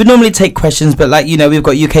 Well, we would normally take questions, but we've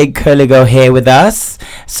got UK Curly Girl here with us,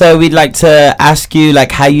 so we'd like to ask you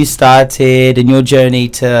how you started and your journey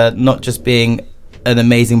to not just being an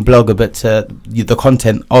amazing blogger, but to the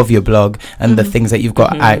content of your blog and the things that you've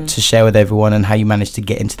got out to share with everyone, and how you managed to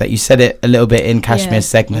get into that. You said it a little bit in Kashmir's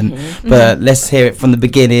segment, but let's hear it from the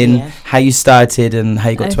beginning, how you started and how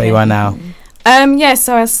you got to where you are now.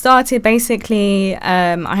 So I started basically,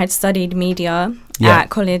 I had studied media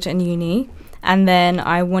at college and uni, and then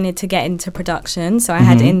I wanted to get into production, so I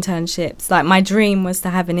had internships. Like, my dream was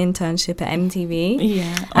to have an internship at MTV,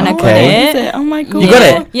 and I got it. Oh my God, you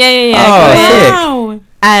got it? Yeah. Oh, wow.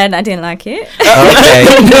 And I didn't like it.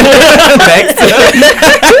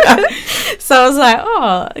 So I was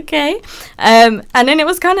like, okay. And then it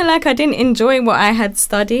was kind of like I didn't enjoy what I had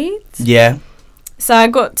studied. Yeah. So I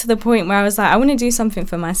got to the point where I was like, I want to do something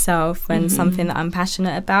for myself and something that I'm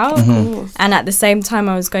passionate about. And at the same time,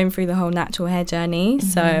 I was going through the whole natural hair journey.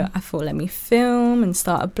 So I thought, let me film and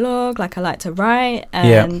start a blog. Like, I like to write.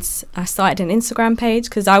 And I started an Instagram page,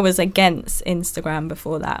 because I was against Instagram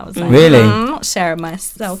before that. I was like, really? I'm not sharing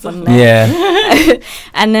myself on there. Yeah.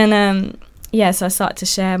 And then, so I started to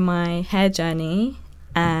share my hair journey.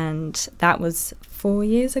 And that was 4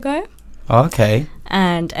 years ago. Okay.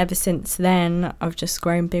 And ever since then, I've just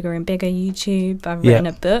grown bigger and bigger. YouTube. I've written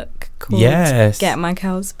a book called Get My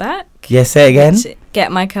Curls Back. Yes, say it again. Get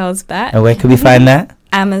My Curls Back. And where can we find that?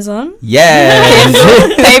 Amazon. Yes.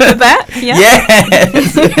 Paperback.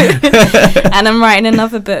 Yes. And I'm writing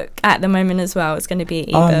another book at the moment as well. It's going to be an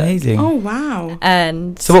ebook. Oh, amazing. Oh, wow.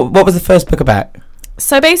 And so what was the first book about?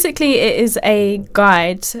 So basically, it is a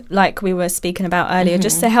guide, like we were speaking about earlier,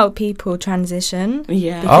 just to help people transition.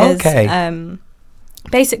 Yeah. Because,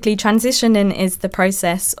 basically, transitioning is the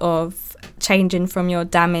process of changing from your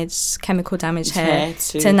chemical damaged hair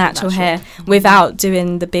to natural hair without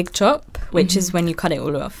doing the big chop, which is when you cut it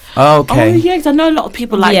all off. Okay. Oh, yeah, because I know a lot of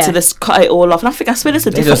people like to just cut it all off. And I swear there's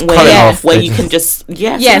a different way where you can just, so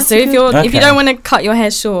if you don't want to cut your hair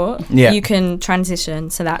short, you can transition.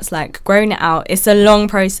 So that's like growing it out. It's a long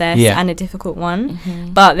process and a difficult one.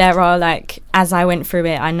 But there are, as I went through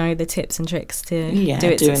it, I know the tips and tricks to do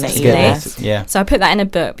it successfully. Yeah. So I put that in a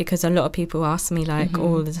book, because a lot of people ask me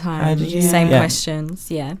all the time same questions.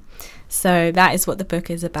 So that is what the book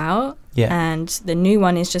is about. And the new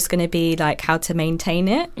one is just going to be how to maintain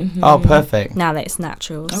it. Oh, perfect. Now that it's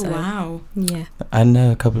natural. Oh, wow. Yeah. I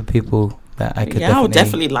know a couple of people that I could I would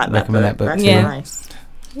definitely like recommend that book. That's nice.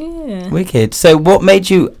 Yeah. Wicked. So what made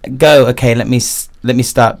you go, okay, let me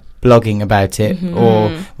start blogging about it, or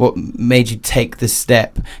what made you take the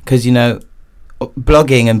step? Because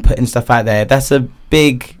blogging and putting stuff out there, that's a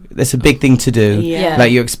big thing to do.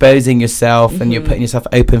 Like, you're exposing yourself and you're putting yourself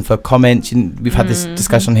open for comments. We've had this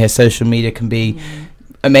discussion here. Social media can be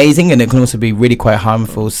amazing, and it can also be really quite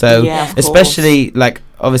harmful. So especially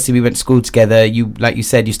obviously we went to school together. You, like you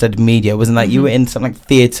said, you studied media. It wasn't you were in something like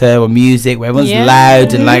theatre or music where everyone's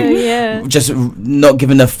loud and just not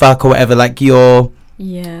giving a fuck or whatever. You're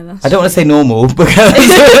I don't want to say normal, because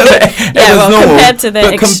it was normal,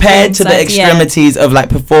 compared to the extremities of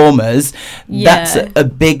performers, that's a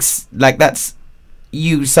big that's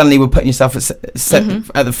you suddenly were putting yourself at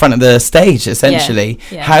the front of the stage, essentially.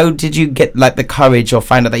 How did you get the courage or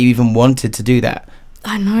find out that you even wanted to do that?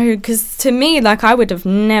 I know, because to me, I would have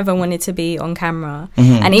never wanted to be on camera.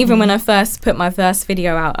 And even when I first put my first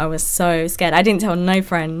video out, I was so scared. I didn't tell no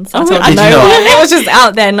friends. I told no one. It was just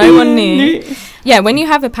out there. No one knew. Yeah, when you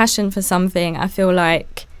have a passion for something, I feel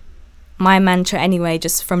like my mantra anyway,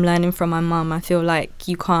 just from learning from my mum, I feel like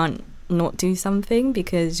you can't not do something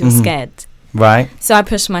because you're scared. Right. So I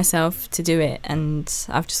pushed myself to do it, and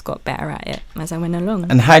I've just got better at it as I went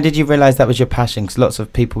along. And how did you realise that was your passion? Because lots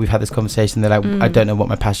of people, we've had this conversation, they're like, I don't know what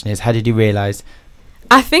my passion is. How did you realise?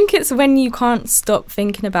 I think it's when you can't stop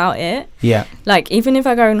thinking about it. Yeah. Like, even if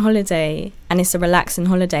I go on holiday and it's a relaxing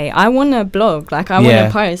holiday, I want to blog. Like, I want to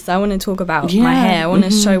post. I want to talk about my hair. I want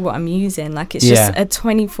to show what I'm using. Like, it's just a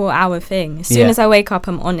 24-hour thing. As soon as I wake up,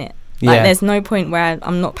 I'm on it. Like, there's no point where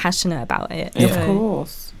I'm not passionate about it. Of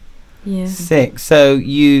course. Yeah. Sick. So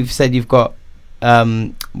you've said you've got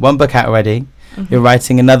one book out already. You're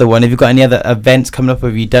writing another one. Have you got any other events coming up?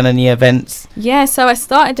 Have you done any events? Yeah, so I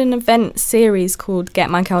started an event series called Get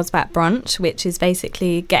My Curls Back Brunch, which is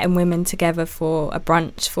basically getting women together for a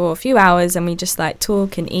brunch for a few hours, and we just like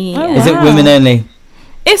talk and eat. Is it women only?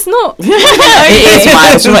 It's not.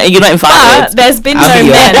 It's fine. You're not invited. But there's been no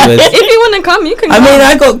men. If you want to come, you can come. I mean,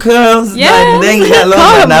 I got curls. Yeah. They ain't that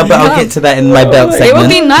long now, but I'll get to that in my belt segment. It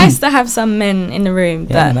would be nice to have some men in the room,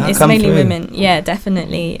 but it's mainly through. women. Yeah,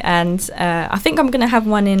 definitely. And I think I'm going to have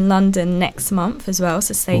one in London next month as well,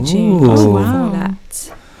 so stay tuned for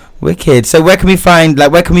that. Wicked. So where can we find you?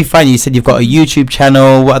 You said you've got a YouTube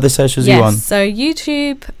channel. What other socials are you on? So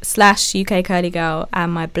YouTube/UK Curly Girl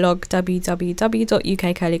and my blog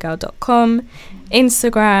www.ukcurlygirl.com,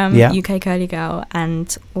 Instagram UK Curly Girl,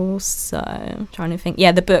 and also I'm trying to think.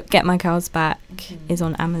 Yeah, the book Get My Curls Back is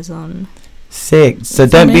on Amazon. Sick. So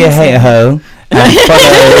don't be a hater ho and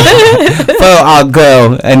follow our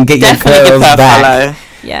girl and get your curls back.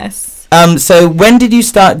 Yes. So when did you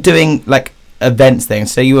start doing like events then?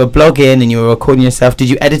 So you were blogging and you were recording yourself.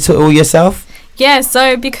 Did you edit it all yourself? Yeah,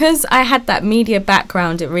 so because I had that media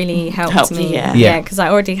background, it really helped me. Yeah, because I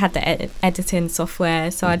already had the editing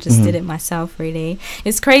software, so I just did it myself, really.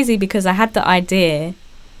 It's crazy because I had the idea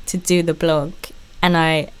to do the blog, and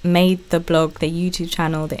I made the blog, the YouTube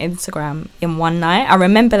channel, the Instagram in one night. I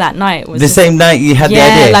remember that night was the same night you had the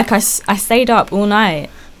idea. Yeah, like I stayed up all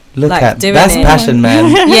night. Look like, at that's passion,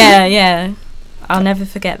 man. Yeah. I'll never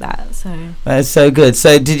forget that. So that's so good.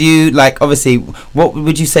 So did you like, obviously, what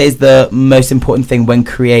would you say is the most important thing when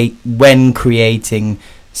creating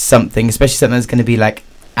something, especially something that's going to be like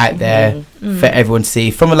out there for everyone to see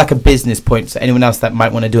from like a business point? So anyone else that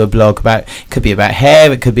might want to do a blog about, it could be about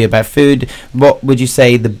hair, it could be about food. What would you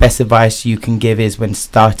say the best advice you can give is when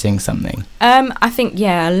starting something? I think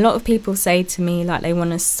a lot of people say to me like they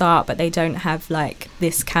want to start but they don't have like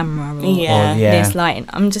this camera or this lighting.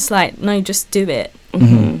 I'm just like, no, just do it.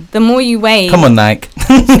 The more you wait, come on, Nike.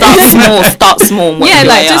 Start small.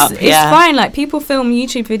 It's fine. Like people film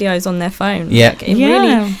YouTube videos on their phone.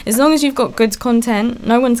 Really, as long as you've got good content,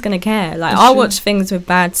 no one's gonna care. Like I'll watch things with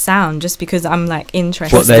bad sound just because I'm like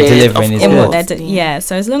interested. What they're delivering is good.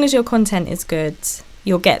 So as long as your content is good,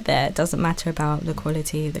 you'll get there. It doesn't matter about the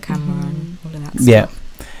quality, the camera, and all of that stuff. Yeah.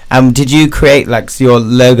 Did you create like your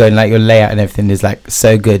logo and like your layout and everything is like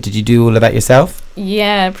so good? Did you do all of that yourself?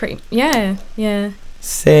 Yeah, yeah.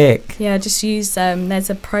 Sick. Yeah, just use there's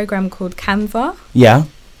a program called Canva. Yeah.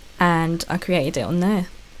 And I created it on there.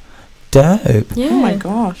 Dope. Yeah. Oh my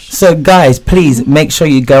gosh. So guys, please make sure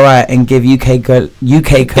you go out and give UK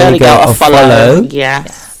Curly Girl a follow.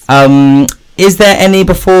 Yes. Is there any,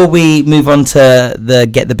 before we move on to the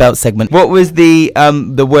Get the Belt segment, what was the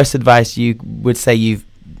worst advice you would say you've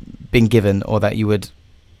been given or that you've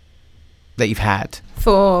had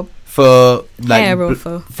for like hair or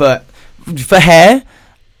for hair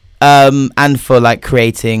and for like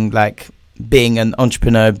creating, like being an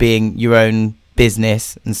entrepreneur, being your own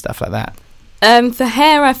business and stuff like that? For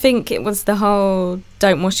hair, I think it was the whole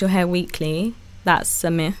don't wash your hair weekly. That's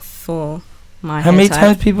a myth for my hair. How many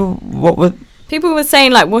times people were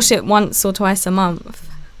saying like wash it once or twice a month.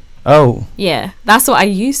 Oh. Yeah, that's what I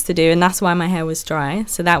used to do, and that's why my hair was dry.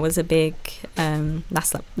 So that was a big,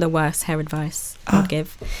 that's like the worst hair advice I'd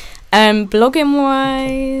give. Blogging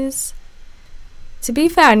wise, to be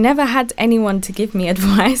fair, I never had anyone to give me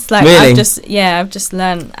advice. Like really? I've just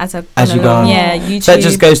learned as you go. Yeah, YouTube. That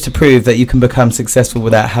just goes to prove that you can become successful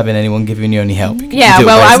without having anyone giving you any help. Yeah,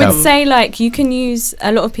 well, I would say like you can use,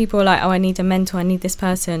 a lot of people are like, oh, I need a mentor, I need this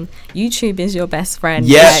person. YouTube is your best friend.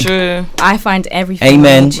 Yeah, like, true. I find everything.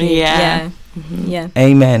 Amen. On YouTube. Yeah. Yeah.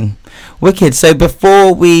 Amen. Wicked. So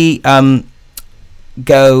before we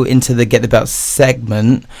go into the Get the Belt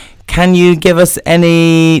segment, can you give us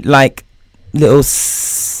any like little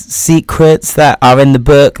secrets that are in the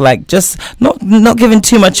book, like just not giving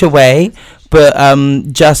too much away, but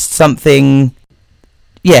just something?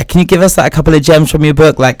 Yeah, can you give us like a couple of gems from your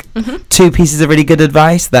book, like 2 pieces of really good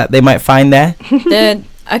advice that they might find there?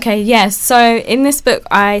 Okay, yes. So in this book,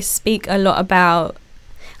 I speak a lot about,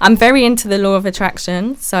 I'm very into the law of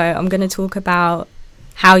attraction, so I'm going to talk about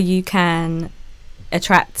how you can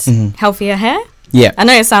attract healthier hair. Yeah, I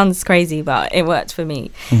know it sounds crazy, but it worked for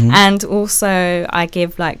me. And also I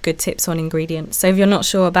give like good tips on ingredients. So if you're not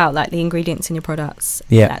sure about like the ingredients in your products,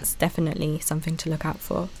 that's definitely something to look out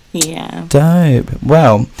for. Yeah. Dope.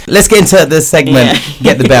 Well, let's get into the segment.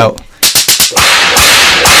 Get the belt.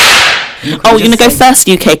 Oh, you're going to go first,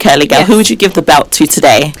 UK Curly Girl. Yes. Who would you give the belt to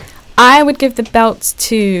today? I would give the belt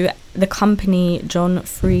to the company John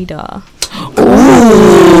Frieda.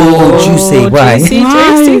 Ooh, juicy. Why?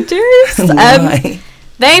 Juicy.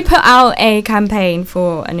 They put out a campaign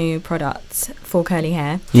for a new product for curly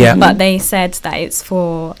hair. Yeah. But they said that it's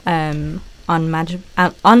for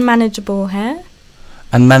unmanageable hair.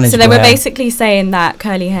 Unmanageable. So they were basically saying that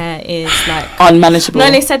curly hair is like unmanageable.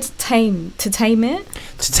 No, they said to tame it.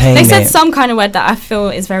 They said some kind of word that I feel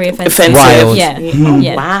is very offensive. Wild. Yeah.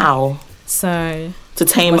 Yeah. Wow. So to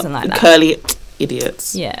tame like curly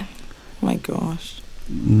idiots. Yeah. Oh my gosh.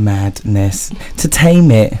 Madness. To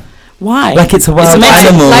tame it. Why? Like it's a wild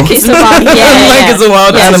animal. Like it's a wild it's a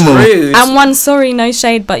wild animal. And one, sorry, no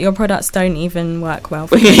shade, but your products don't even work well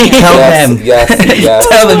for me. Tell them. Yes.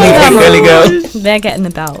 Tell them, UK Curly Girl. They're getting the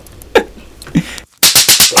belt.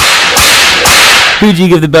 Who do you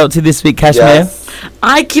give the belt to this week, Cashmere? Yes.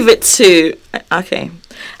 I give it to... Okay.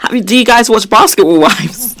 Do you guys watch Basketball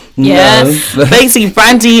Wives? Yes. No. Basically,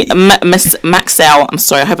 Brandy Maxell, I'm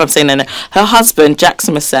sorry, I hope I'm saying that. Her husband,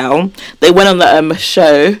 Jackson Maxell, they went on the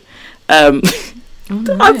show. I'm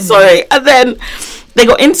sorry. And then they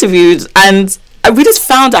got interviewed, and we just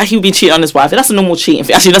found out he would be cheating on his wife. That's a normal cheating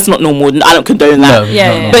thing. Actually, that's not normal. I don't condone that.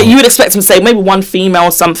 No. But you would expect him to say maybe one female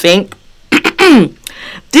or something.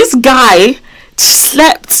 This guy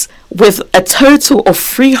slept with a total of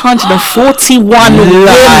 341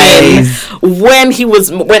 women when he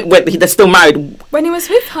was when they're still married. When he was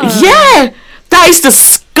with her. Yeah, that is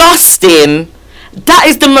disgusting. That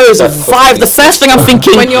is the most vibe. The first thing I'm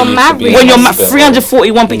thinking when you're married,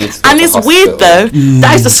 341 people, and it's weird though.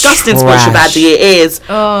 That is disgusting. Spiritual baddie, it is.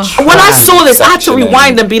 When I saw this, I had to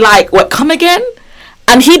rewind and be like, "What? Come again?"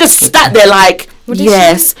 And he just sat there like,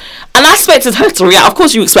 yes. And I expected her to react. Of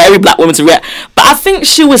course, you expect every black woman to react, but I think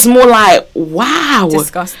she was more like, "Wow,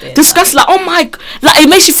 disgusted." Like, oh my, like it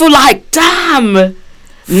makes you feel like, damn,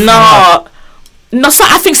 no, so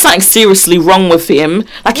I think something's seriously wrong with him.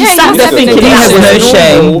 Like he sat there thinking he has no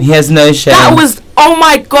shame. He has no shame. That was, oh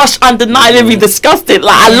my gosh, undeniably disgusted.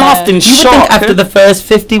 Like I laughed in shock. You would think after the first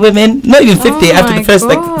 50 women, not even 50, after the first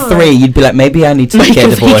like 3, you'd be like, maybe I need to get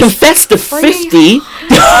divorced. He confessed to 50. He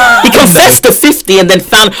confessed to 50 and then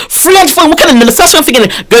found 340. What kind of? The first one I'm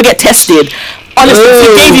thinking, go get tested. Honestly, if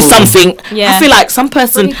he gave you something, I feel like some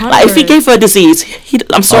person, like if he gave her a disease,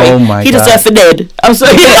 I'm sorry, he deserved for dead. I'm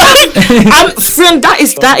sorry. Friend, that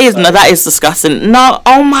is disgusting. No,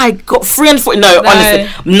 oh my god, 340. No, honestly,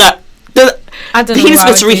 no.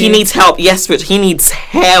 He needs help. Yes, Rich, he needs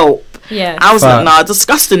help. Yeah, I was like, nah,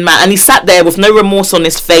 disgusting, man. And he sat there with no remorse on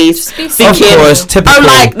his face, thinking, of course, typical. Oh,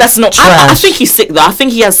 like that's not. I think he's sick though. I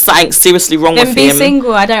think he has something seriously wrong with him. Then be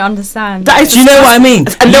single. I don't understand. That is, do you know what I mean?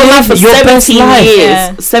 And they'll live for 17 years.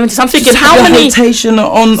 Yeah. 70. So I'm thinking, how many? Rotation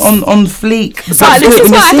on fleek. But this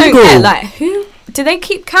is what I don't get. Like, who do they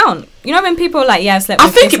keep count? You know when people are like, slept with I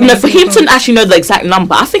think for him to actually know the exact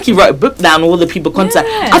number, I think he wrote a book down all the people contact.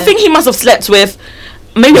 I think he must have slept with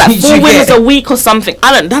maybe like 4 women a week or something.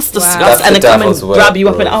 That's disgusting. That's and then come and grab you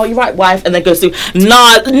up and you're right, wife, and then goes through.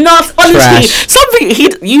 Honestly, something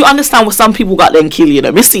you understand what some people got then kill you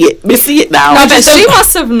know. Me see it now. No, but she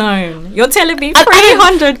must have known. You're telling me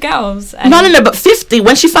 300 girls. No, but 50.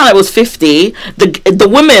 When she found out it was 50,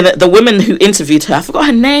 the woman who interviewed her, I forgot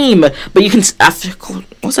her name, but you can.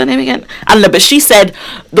 What's her name again? I don't know, but she said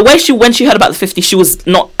the way when she heard about the 50, she was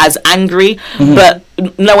not as angry, but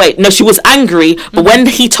she was angry, but when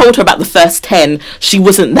he told her about the first 10, she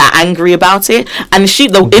wasn't that angry about it, and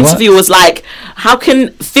the interviewer was like, how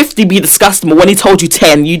can 50 be disgusting, but when he told you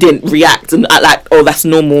 10, you didn't react and act like, oh, that's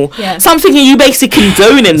normal. So I'm thinking you basically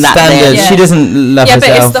condoning that. Standard. She doesn't love herself.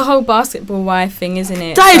 Yeah, but it's the whole basketball wife thing, isn't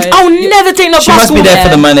it? I'll never date no basketball. She must be there for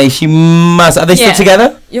the money. She must. Are they still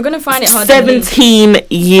together? You're gonna find it hard. 17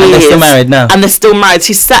 years. And they're still married now. And they're still married.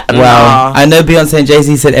 She sat. Wow. I know Beyonce and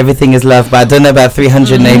Jay-Z said everything is love, but I don't know about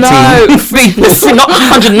 318. No, not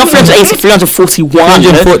 100, not 380, 341. I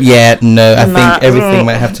think everything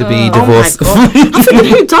might have to be divorced. Oh my God. I think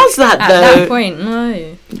who does that though? At that point,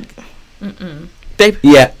 no.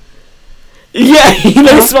 Yeah, you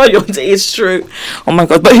know, smile. It's true. Oh my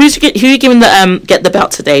God! But who you giving the get the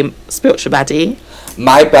belt today, Spiritual Baddie?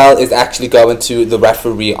 My bell is actually going to the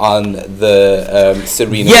referee on the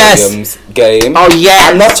Serena Williams game. Oh, yeah.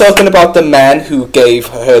 I'm not talking about the man who gave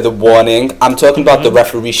her the warning. I'm talking about the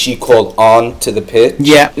referee she called on to the pitch.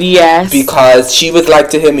 Yeah. Yes. Because she was like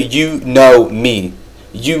to him, you know me.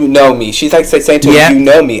 You know me. She's like saying to him, you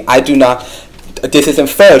know me. I do not... This isn't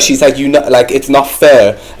fair. She's like, you know, like, it's not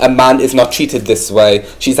fair. A man is not treated this way.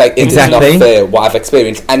 She's like, it is not fair what I've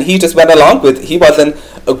experienced. And he just went along with, he wasn't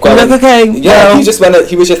going, okay. Yeah, he just went,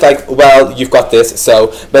 he was just like, well, you've got this.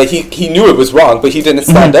 So, but he knew it was wrong, but he didn't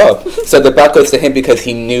stand up. So the belt goes to him because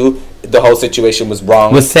he knew the whole situation was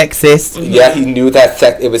wrong. Was sexist. Yeah, he knew that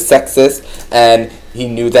it was sexist, and he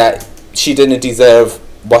knew that she didn't deserve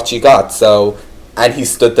what she got. So... And he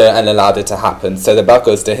stood there and allowed it to happen. So the belt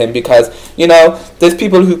goes to him because, you know, there's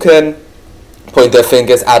people who can point their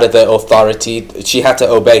fingers out of their authority. She had to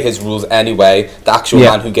obey his rules anyway, the actual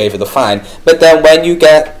man who gave her the fine. But then when you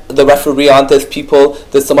get the referee on, there's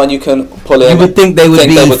someone you can pull in. You would think they would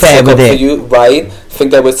be fair with it. For you, right?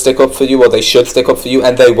 Think they would stick up for you, or they should stick up for you,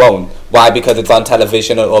 and they won't. Why? Because it's on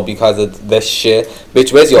television, or because of this shit?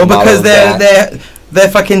 Bitch, where's your morals? Or because they're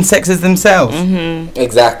fucking sexist themselves. Mm-hmm.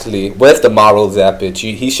 Exactly. Where's the morals there, bitch?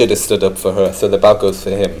 He should have stood up for her, so the belt goes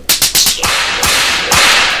for him.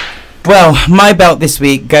 Well, my belt this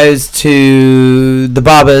week goes to the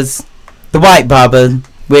barbers, the white barber,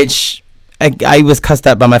 which I was cussed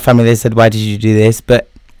out by my family. They said, why did you do this? But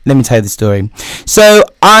let me tell you the story. So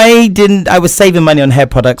I was saving money on hair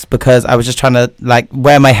products because I was just trying to like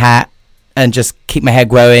wear my hat and just keep my hair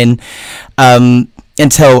growing.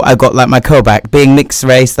 Until I got like my curl back. Being mixed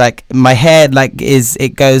race, like my hair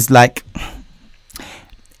it goes like,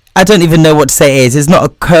 I don't even know what to say it is. It's not a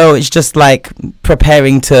curl, it's just like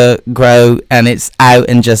preparing to grow, and it's out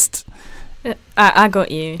and just... I got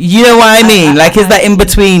you. You know what I mean? It's that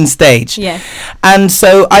in-between stage. Yeah. And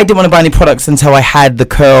so I didn't want to buy any products until I had the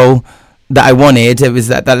curl that I wanted. It was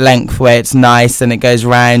that length where it's nice and it goes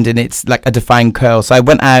round and it's like a defined curl. So I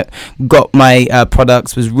went out, got my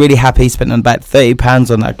products, was really happy, spent on about £30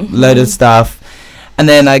 on a load of stuff. And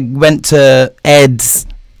then I went to Ed's,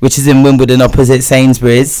 which is in Wimbledon opposite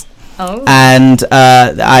Sainsbury's. Oh. And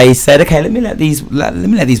I said, okay, let me let these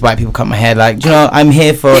white people cut my hair. Like, do you know, I'm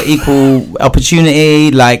here for equal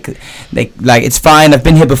opportunity. It's fine. I've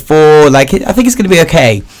been here before. I think it's going to be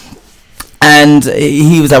okay. And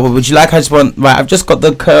he was like, well, would you like, I've just got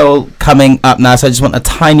the curl coming up now, so I just want a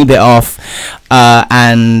tiny bit off,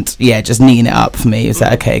 and yeah, just neaten it up for me. He was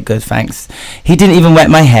like, okay, good, thanks. He didn't even wet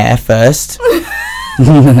my hair first.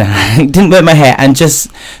 He didn't wet my hair, and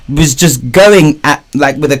was just going at,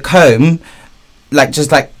 with a comb,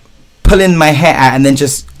 just pulling my hair out and then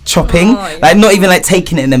just chopping, not even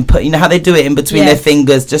taking it and then put, you know how they do it in between their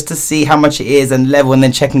fingers just to see how much it is and level and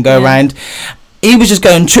then check and go around. He was just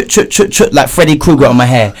going chut like Freddy Krueger on my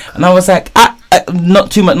hair, and I was like, not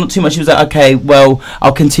too much. He was like, okay, well,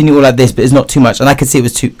 I'll continue all like this, but it's not too much. And I could see it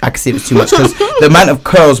was too much because the amount of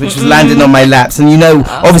curls which was landing on my laps, and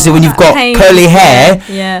obviously when you've got curly hair,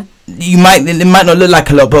 it might not look like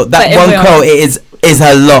a lot, but that one curl is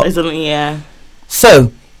a lot. Yeah.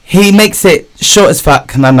 So he makes it short as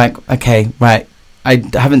fuck, and I'm like, okay, right. I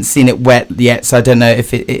haven't seen it wet yet, so I don't know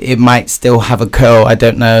if it might still have a curl. I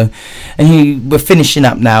don't know. And we're finishing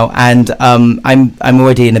up now, and I'm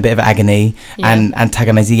already in a bit of agony and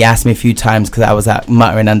antagonizing. He asked me a few times because I was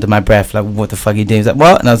muttering under my breath, like, "What the fuck are you doing?" He was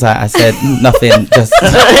like, "What?" And I said nothing. just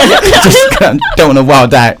don't want to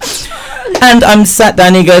wild out. And I'm sat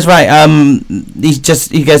down. He goes, right.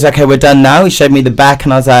 He goes, okay, we're done now. He showed me the back,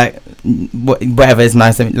 and I was like, whatever is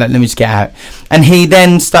nice. Let me just get out. And he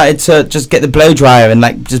then started to just get the blow dryer and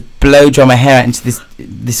just blow dry my hair out into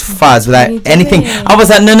this fuzz without anything. I was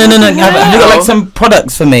like, no. Have you got some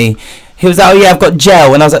products for me? He was like, oh yeah, I've got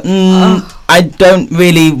gel. And I was like, I don't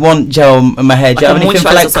really want gel in my hair. Do you have anything for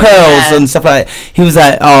curls and stuff like that? He was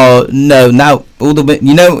like, oh no. Now all the when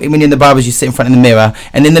you're in the barbers, you sit in front of the mirror,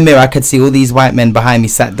 and in the mirror I could see all these white men behind me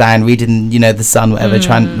sat down reading the Sun, whatever,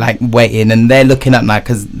 trying waiting, and they're looking up now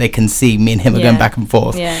because they can see me and him are going back and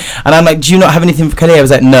forth. And I'm like, do you not have anything for curly hair? I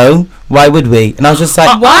was like, no. Why would we? And I was just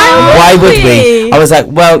like, why would we? I was like,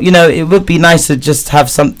 well, it would be nice to just have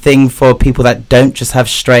something for people that don't just have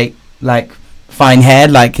straight fine hair.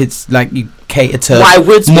 It's you cater to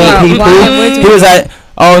more people. He was like,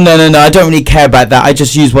 oh no, I don't really care about that. I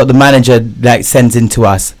just use what the manager sends in to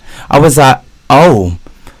us. I was like, oh,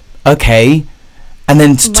 okay. And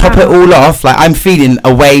then to top it all off, I'm feeling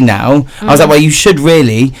away now. I was like, well, you should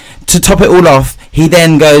really. To top it all off, he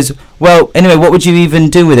then goes, Well, anyway, what would you even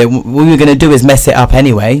do with it? What we were going to do is mess it up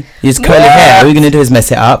anyway. It's curly hair. What we're going to do is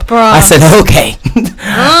mess it up. Bruh. I said, okay.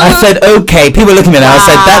 I said, okay. People look at me now. I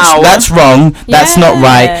said, that's wrong. That's not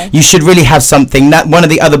right. You should really have something. That one of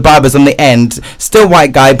the other barbers on the end, still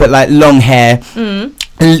white guy, but like long hair.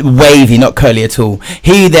 Wavy, not curly at all.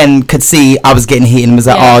 He then could see I was getting heat and was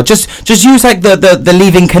like, just use like the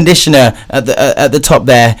leave-in conditioner at the top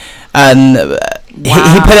there. And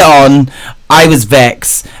he put it on. I was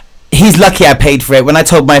vexed. He's lucky I paid for it. When I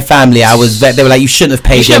told my family, I was vexed. They were like, you shouldn't have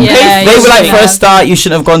paid him. They were like, for a start, you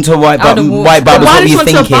shouldn't have gone to a white barber. What were you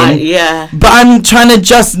thinking? But I'm trying to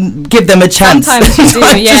just give them a chance. Sometimes you do,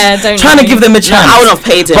 trying to give them a chance. I would have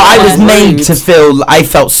paid him. But I was made to feel, I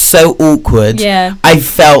felt so awkward. I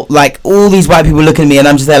felt like all these white people looking at me and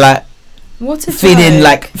I'm just there like, feeling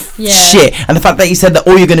like shit. And the fact that you said that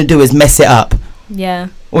all you're going to do is mess it up.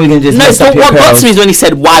 All you're going to do is mess up your curls. What got to me is when he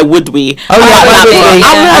said, why would we? Oh,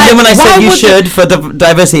 yeah, and then when I said you should for the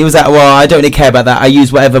diversity, it was like, well, I don't really care about that. I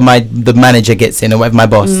use whatever the manager gets in or whatever my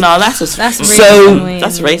boss. No, that's racist.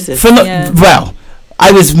 Well,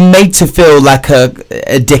 I was made to feel like a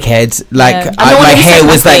dickhead. Like my hair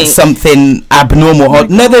was like something abnormal.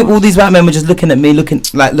 All these white men were just looking at me,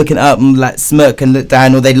 looking up and like smirk and look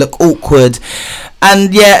down, or they look awkward.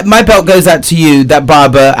 And my belt goes out to you, that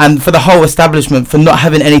barber, and for the whole establishment for not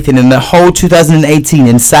having anything in the whole 2018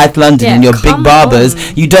 in South London in your big barbers.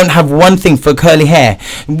 You don't have one thing for curly hair.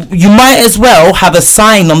 You might as well have a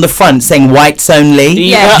sign on the front saying whites only.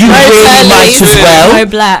 You really might as well. No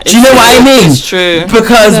black. Do you know what I mean? It's true.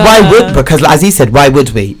 Because because as he said, why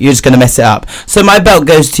would we? You're just going to mess it up. So my belt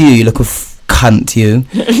goes to you. You look a cunt, you.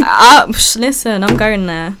 Listen, I'm going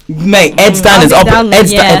there. Mate, Ed's down.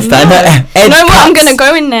 Ed's down. I'm going to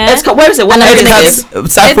go in there. Where is it?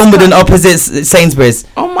 South Wimbledon opposite Sainsbury's.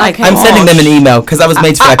 Oh my God. I'm sending them an email because I was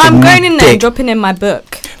made to feel like I'm going in there and dropping in my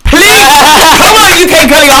book. Please! Come on, UK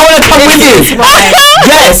Curly Girl. I want to come with you.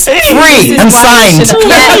 Yes, free and signed. Oh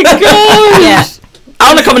my God. I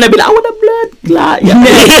want to come in there and be like, I want a blood clot. You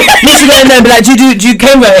should get in there and be like, do you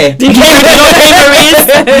camera here? Do you camera?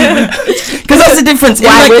 Because that's the difference.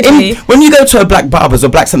 When you go to a black barber's or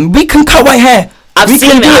black something, we can cut white hair. We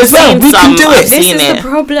can do it as well. We can do it. This is the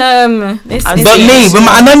problem. But me,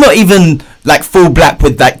 and I'm not even like full black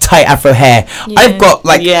with like tight afro hair. I've got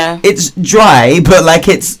like it's dry, but like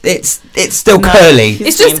it's still curly.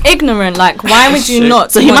 It's just ignorant. Like, why would you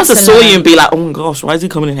not? So he must have saw you and be like, oh my gosh, why is he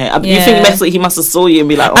coming in here? You think he must have saw you and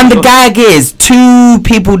be like, oh. And the gag is, 2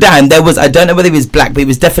 people down. There was, I don't know whether he was black, but he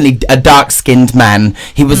was definitely a dark-skinned man.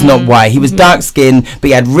 He was not white. He was dark-skinned, but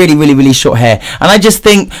he had really, really, really short hair. And I just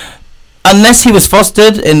think, unless he was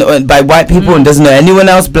fostered by white people and doesn't know anyone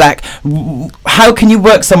else black, how can you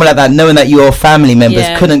work somewhere like that knowing that your family members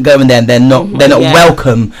couldn't go in there and they're not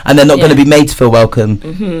welcome and they're not going to be made to feel welcome?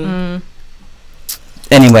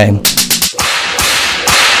 Anyway,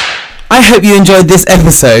 I hope you enjoyed this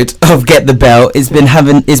episode of Get the Belt. It's been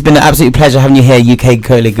an absolute pleasure having you here, UK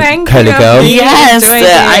Curly Girl. Yes,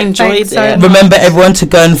 I enjoyed it. Remember, everyone, to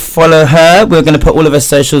go and follow her. We're going to put all of her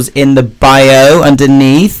socials in the bio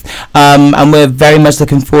underneath, and we're very much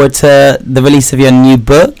looking forward to the release of your new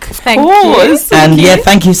book. Thank you. And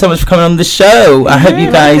thank you so much for coming on the show. I hope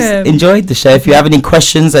you guys enjoyed the show. If you have any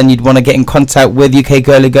questions and you'd want to get in contact with UK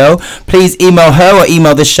Girly Girl, please email her or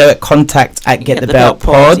email the show at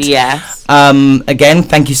contact@getthebeltpod. Again,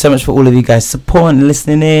 thank you so much for all of you guys support and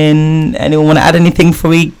listening in. Anyone want to add anything before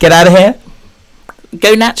we get out of here?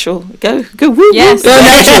 Go natural. Go woo. Yes. Go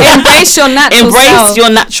natural. Embrace your natural self. Your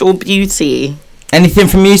natural beauty. Anything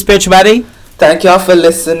from you, Spiritual Baddie? Thank y'all for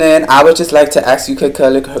listening. I would just like to ask UK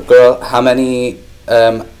Curly Girl how many.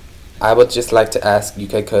 I would just like to ask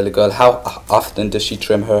UK Curly Girl how often does she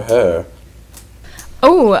trim her hair?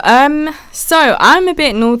 So I'm a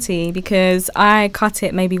bit naughty because I cut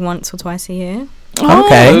it maybe once or twice a year.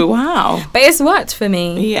 Okay. Wow. But it's worked for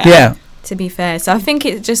me. Yeah. To be fair. So I think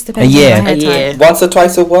it just depends on my hair type. Once or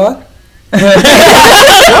twice a what? But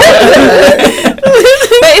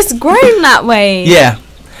it's grown that way. Yeah.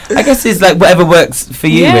 I guess it's like whatever works for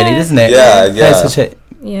you, really, doesn't it? Yeah. It's such a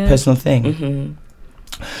personal thing.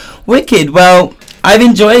 Wicked. Well, I've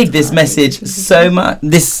enjoyed this message so much,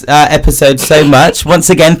 this episode so much.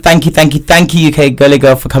 Once again, thank you, UK Girly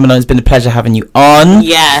Girl, for coming on. It's been a pleasure having you on.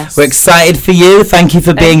 Yes. We're excited for you. Thank you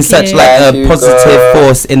for being such like a positive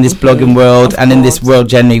force in this blogging world and in this world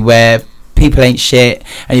generally where people ain't shit,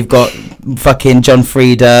 and you've got fucking John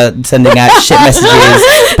Frieda sending out shit messages,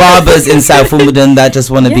 barbers in South Wimbledon that just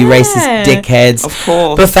want to be racist dickheads. Of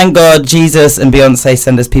course. But thank God Jesus and Beyonce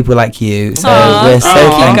send us people like you. So we're so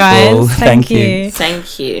thankful. Thank you.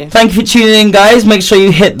 Thank you. Thank you for tuning in, guys. Make sure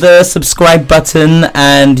you hit the subscribe button,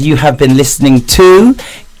 and you have been listening to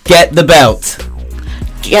Get the Belt.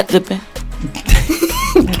 Get the Belt.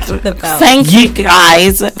 Thank you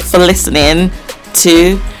guys for listening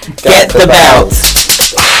to Get the Belt.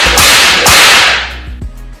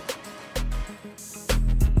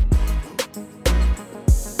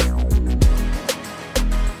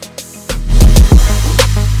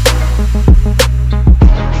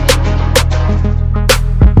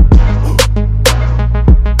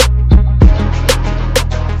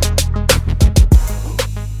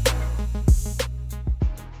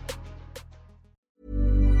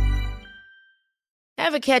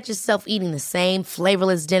 Ever catch yourself eating the same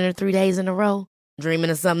flavorless dinner 3 days in a row? Dreaming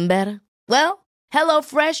of something better? Well,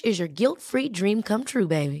 HelloFresh is your guilt-free dream come true,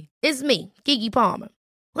 baby. It's me, Keke Palmer.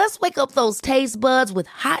 Let's wake up those taste buds with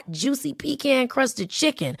hot, juicy pecan-crusted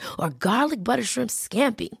chicken or garlic butter shrimp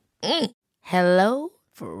scampi. Hello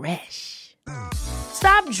Fresh.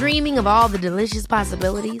 Stop dreaming of all the delicious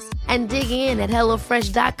possibilities and dig in at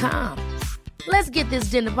HelloFresh.com. Let's get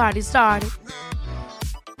this dinner party started.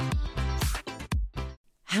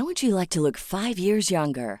 How would you like to look 5 years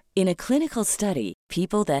younger? In a clinical study,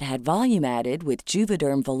 people that had volume added with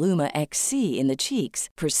Juvederm Voluma XC in the cheeks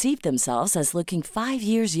perceived themselves as looking 5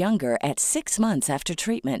 years younger at 6 months after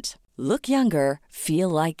treatment. Look younger, feel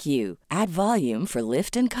like you. Add volume for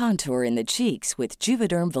lift and contour in the cheeks with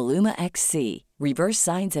Juvederm Voluma XC. Reverse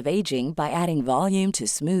signs of aging by adding volume to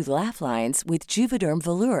smooth laugh lines with Juvederm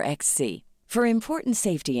Volure XC. For important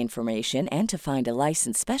safety information and to find a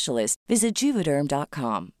licensed specialist, visit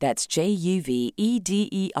Juvederm.com. That's JUVEDERM.com.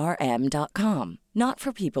 Not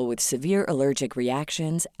for people with severe allergic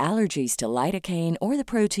reactions, allergies to lidocaine, or the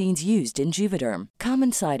proteins used in Juvederm.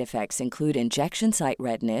 Common side effects include injection site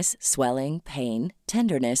redness, swelling, pain,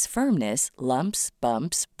 tenderness, firmness, lumps,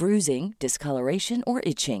 bumps, bruising, discoloration, or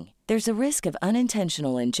itching. There's a risk of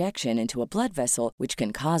unintentional injection into a blood vessel, which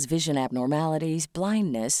can cause vision abnormalities,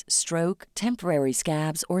 blindness, stroke, temporary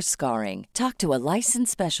scabs, or scarring. Talk to a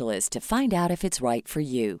licensed specialist to find out if it's right for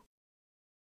you.